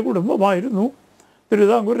രാജകുടുംബമായിരുന്നു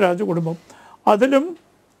തിരുവിതാംകൂർ രാജകുടുംബം. അതിലും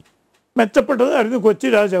മെച്ചപ്പെട്ടതായിരുന്നു കൊച്ചി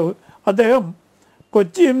രാജാവ്. അദ്ദേഹം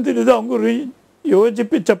കൊച്ചിയും തിരുവിതാംകൂറും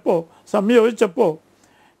സംയോജിച്ചപ്പോൾ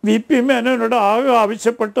വി പി മേനോനോട് ആകെ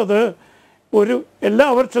ആവശ്യപ്പെട്ടത് എല്ലാ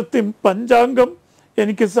വർഷത്തെയും പഞ്ചാംഗം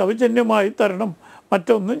എനിക്ക് സൗജന്യമായി തരണം,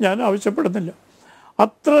 മറ്റൊന്നും ഞാൻ ആവശ്യപ്പെടുന്നില്ല.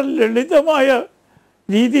 അത്ര ലളിതമായ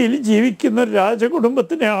രീതിയിൽ ജീവിക്കുന്ന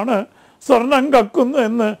രാജകുടുംബത്തിനെയാണ് സ്വർണം കക്കുന്നു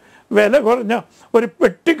എന്ന് വില കുറഞ്ഞ ഒരു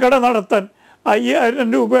പെട്ടിക്കട നടത്താൻ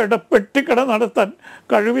 5000 രൂപയുടെ പെട്ടിക്കട നടത്താൻ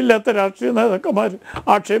കഴിവില്ലാത്ത രാഷ്ട്രീയ നേതാക്കന്മാർ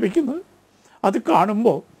ആക്ഷേപിക്കുന്നത്. അത്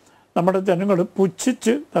കാണുമ്പോൾ നമ്മുടെ ജനങ്ങൾ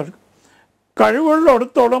പുച്ഛിച്ച് നടക്കും.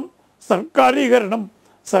 കഴിവുള്ളിടത്തോളം സർക്കാരീകരണം,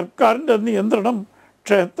 സർക്കാരിൻ്റെ നിയന്ത്രണം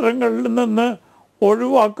ക്ഷേത്രങ്ങളിൽ നിന്ന്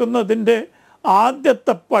ഒഴിവാക്കുന്നതിൻ്റെ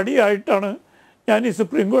ആദ്യത്തെ പടിയായിട്ടാണ് ഞാൻ ഈ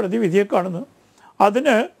സുപ്രീം കോടതി വിധിയെ കാണുന്നത്.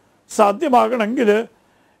 അതിന് സാധ്യമാകണമെങ്കിൽ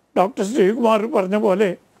ഡോക്ടർ ശ്രീകുമാർ പറഞ്ഞ പോലെ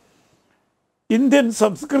ഇന്ത്യൻ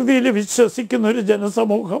സംസ്കൃതിയിൽ വിശ്വസിക്കുന്ന ഒരു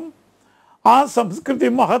ജനസമൂഹം ആ സംസ്കൃതി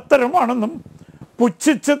മഹത്തരമാണെന്നും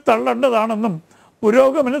പുച്ഛിച്ച് തള്ളേണ്ടതാണെന്നും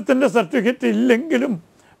പുരോഗമനത്തിൻ്റെ സർട്ടിഫിക്കറ്റ് ഇല്ലെങ്കിലും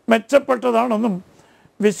മെച്ചപ്പെട്ടതാണെന്നും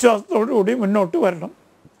വിശ്വാസത്തോടുകൂടി മുന്നോട്ട് വരണം.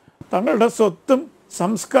 തങ്ങളുടെ സ്വത്തും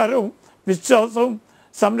സംസ്കാരവും വിശ്വാസവും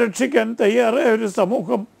സംരക്ഷിക്കാൻ തയ്യാറായ ഒരു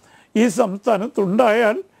സമൂഹം ഈ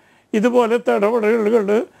സംസ്ഥാനത്തുണ്ടായാൽ ഇതുപോലത്തെ ഇടപെടലുകൾ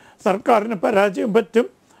സർക്കാരിന് പരാജയം പറ്റും,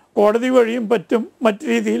 കോടതി വഴിയും പറ്റും, മറ്റു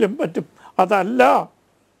രീതിയിലും പറ്റും. അതല്ല,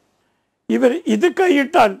 ഇത്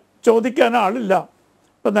കൈയിട്ടാൽ ചോദിക്കാൻ ആളില്ല.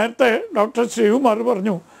 ഇപ്പം നേരത്തെ ഡോക്ടർ ശ്രീകുമാർ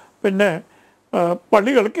പറഞ്ഞു, പിന്നെ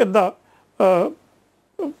പള്ളികൾക്ക് എന്താ,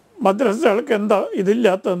 മദ്രസകൾക്ക് എന്താ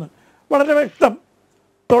ഇതില്ലാത്തതെന്ന്. വളരെ വ്യക്തം.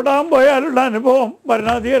 തൊടാൻ പോയാലുള്ള അനുഭവം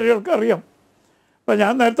ഭരണാധികാരികൾക്കറിയാം. ഇപ്പം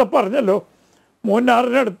ഞാൻ നേരത്തെ പറഞ്ഞല്ലോ,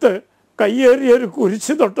 മൂന്നാറിനടുത്ത് കയ്യേറിയൊരു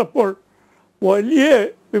കുരിശ് തൊട്ടപ്പോൾ വലിയ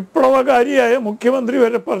വിപ്ലവകാരിയായ മുഖ്യമന്ത്രി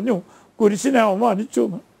വരെ പറഞ്ഞു കുരിശിനെ അവമാനിച്ചു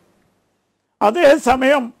എന്ന്.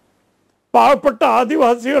 അതേസമയം പാവപ്പെട്ട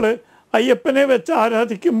ആദിവാസികൾ അയ്യപ്പനെ വെച്ച്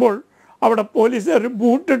ആരാധിക്കുമ്പോൾ അവിടെ പോലീസുകാർ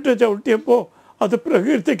ബൂട്ടിട്ട് ചവിട്ടിയപ്പോൾ അത്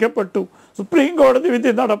പ്രകീർത്തിക്കപ്പെട്ടു. സുപ്രീം കോടതി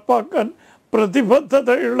വിധി നടപ്പാക്കാൻ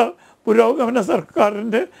പ്രതിബദ്ധതയുള്ള പുരോഗമന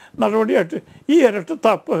സർക്കാരിൻ്റെ നടപടിയായിട്ട് ഈ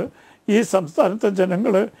ഇരട്ടത്താപ്പ് ഈ സംസ്ഥാനത്തെ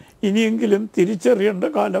ജനങ്ങൾ ഇനിയെങ്കിലും തിരിച്ചറിയേണ്ട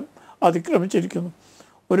കാലം അതിക്രമിച്ചിരിക്കുന്നു.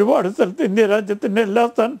 ഒരുപാട് സ്ഥലത്ത് ഇന്ത്യ രാജ്യത്തിൻ്റെ എല്ലാ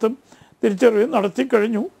സ്ഥാനത്തും തിരിച്ചറിവ്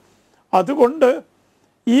നടത്തിക്കഴിഞ്ഞു. അതുകൊണ്ട്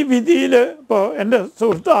ഈ വിധിയിൽ ഇപ്പോൾ എൻ്റെ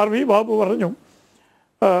സുഹൃത്ത് RV ബാബു പറഞ്ഞു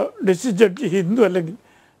ഡിസ്ട്രിക്ട് ജഡ്ജി ഹിന്ദു അല്ലെങ്കിൽ.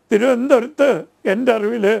 തിരുവനന്തപുരത്ത് എൻ്റെ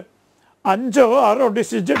അറിവിൽ 5 or 6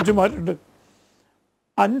 district ജഡ്ജിമാരുണ്ട്,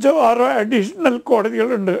 5 or 6 additional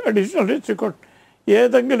കോടതികളുണ്ട്, additional district കോടതി.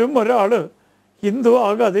 ഏതെങ്കിലും ഒരാൾ ഹിന്ദു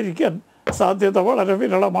ആകാതിരിക്കാൻ സാധ്യത വളരെ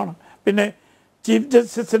വിരളമാണ്. പിന്നെ ചീഫ്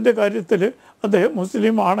ജസ്റ്റിസിൻ്റെ കാര്യത്തിൽ അദ്ദേഹം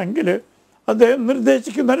മുസ്ലിം ആണെങ്കിൽ അദ്ദേഹം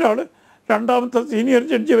നിർദ്ദേശിക്കുന്ന ഒരാൾ രണ്ടാമത്തെ സീനിയർ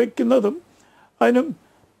ജഡ്ജി വയ്ക്കുന്നതും അതിനും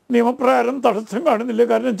നിയമപ്രകാരം തടസ്സം കാണുന്നില്ല.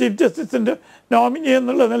 കാരണം ചീഫ് ജസ്റ്റിസിൻ്റെ നോമിനി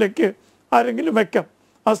എന്നുള്ള നിലയ്ക്ക് ആരെങ്കിലും വയ്ക്കാം,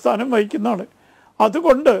 ആ സ്ഥാനം വഹിക്കുന്ന ആൾ.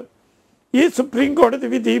 അതുകൊണ്ട് ഈ സുപ്രീം കോടതി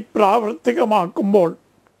വിധി പ്രാവർത്തികമാക്കുമ്പോൾ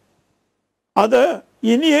അത്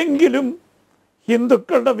ഇനിയെങ്കിലും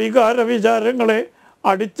ഹിന്ദുക്കളുടെ വികാര വിചാരങ്ങളെ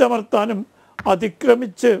അടിച്ചമർത്താനും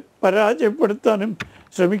അതിക്രമിച്ച് പരാജയപ്പെടുത്താനും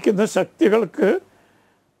ശ്രമിക്കുന്ന ശക്തികൾക്ക്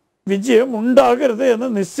വിജയമുണ്ടാകരുത് എന്ന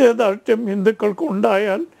നിശ്ചയദാർഢ്യം ഹിന്ദുക്കൾക്ക്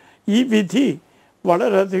ഉണ്ടായാൽ ഈ വിധി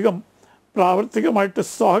വളരെയധികം പ്രാവർത്തികമായിട്ട്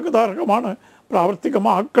സ്വാഗതാർഹമാണ്.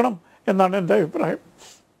 പ്രാവർത്തികമാക്കണം എന്നാണ് എൻ്റെ അഭിപ്രായം.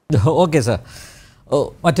 ഓക്കെ സാർ,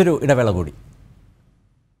 മറ്റൊരു ഇടവേള കൂടി.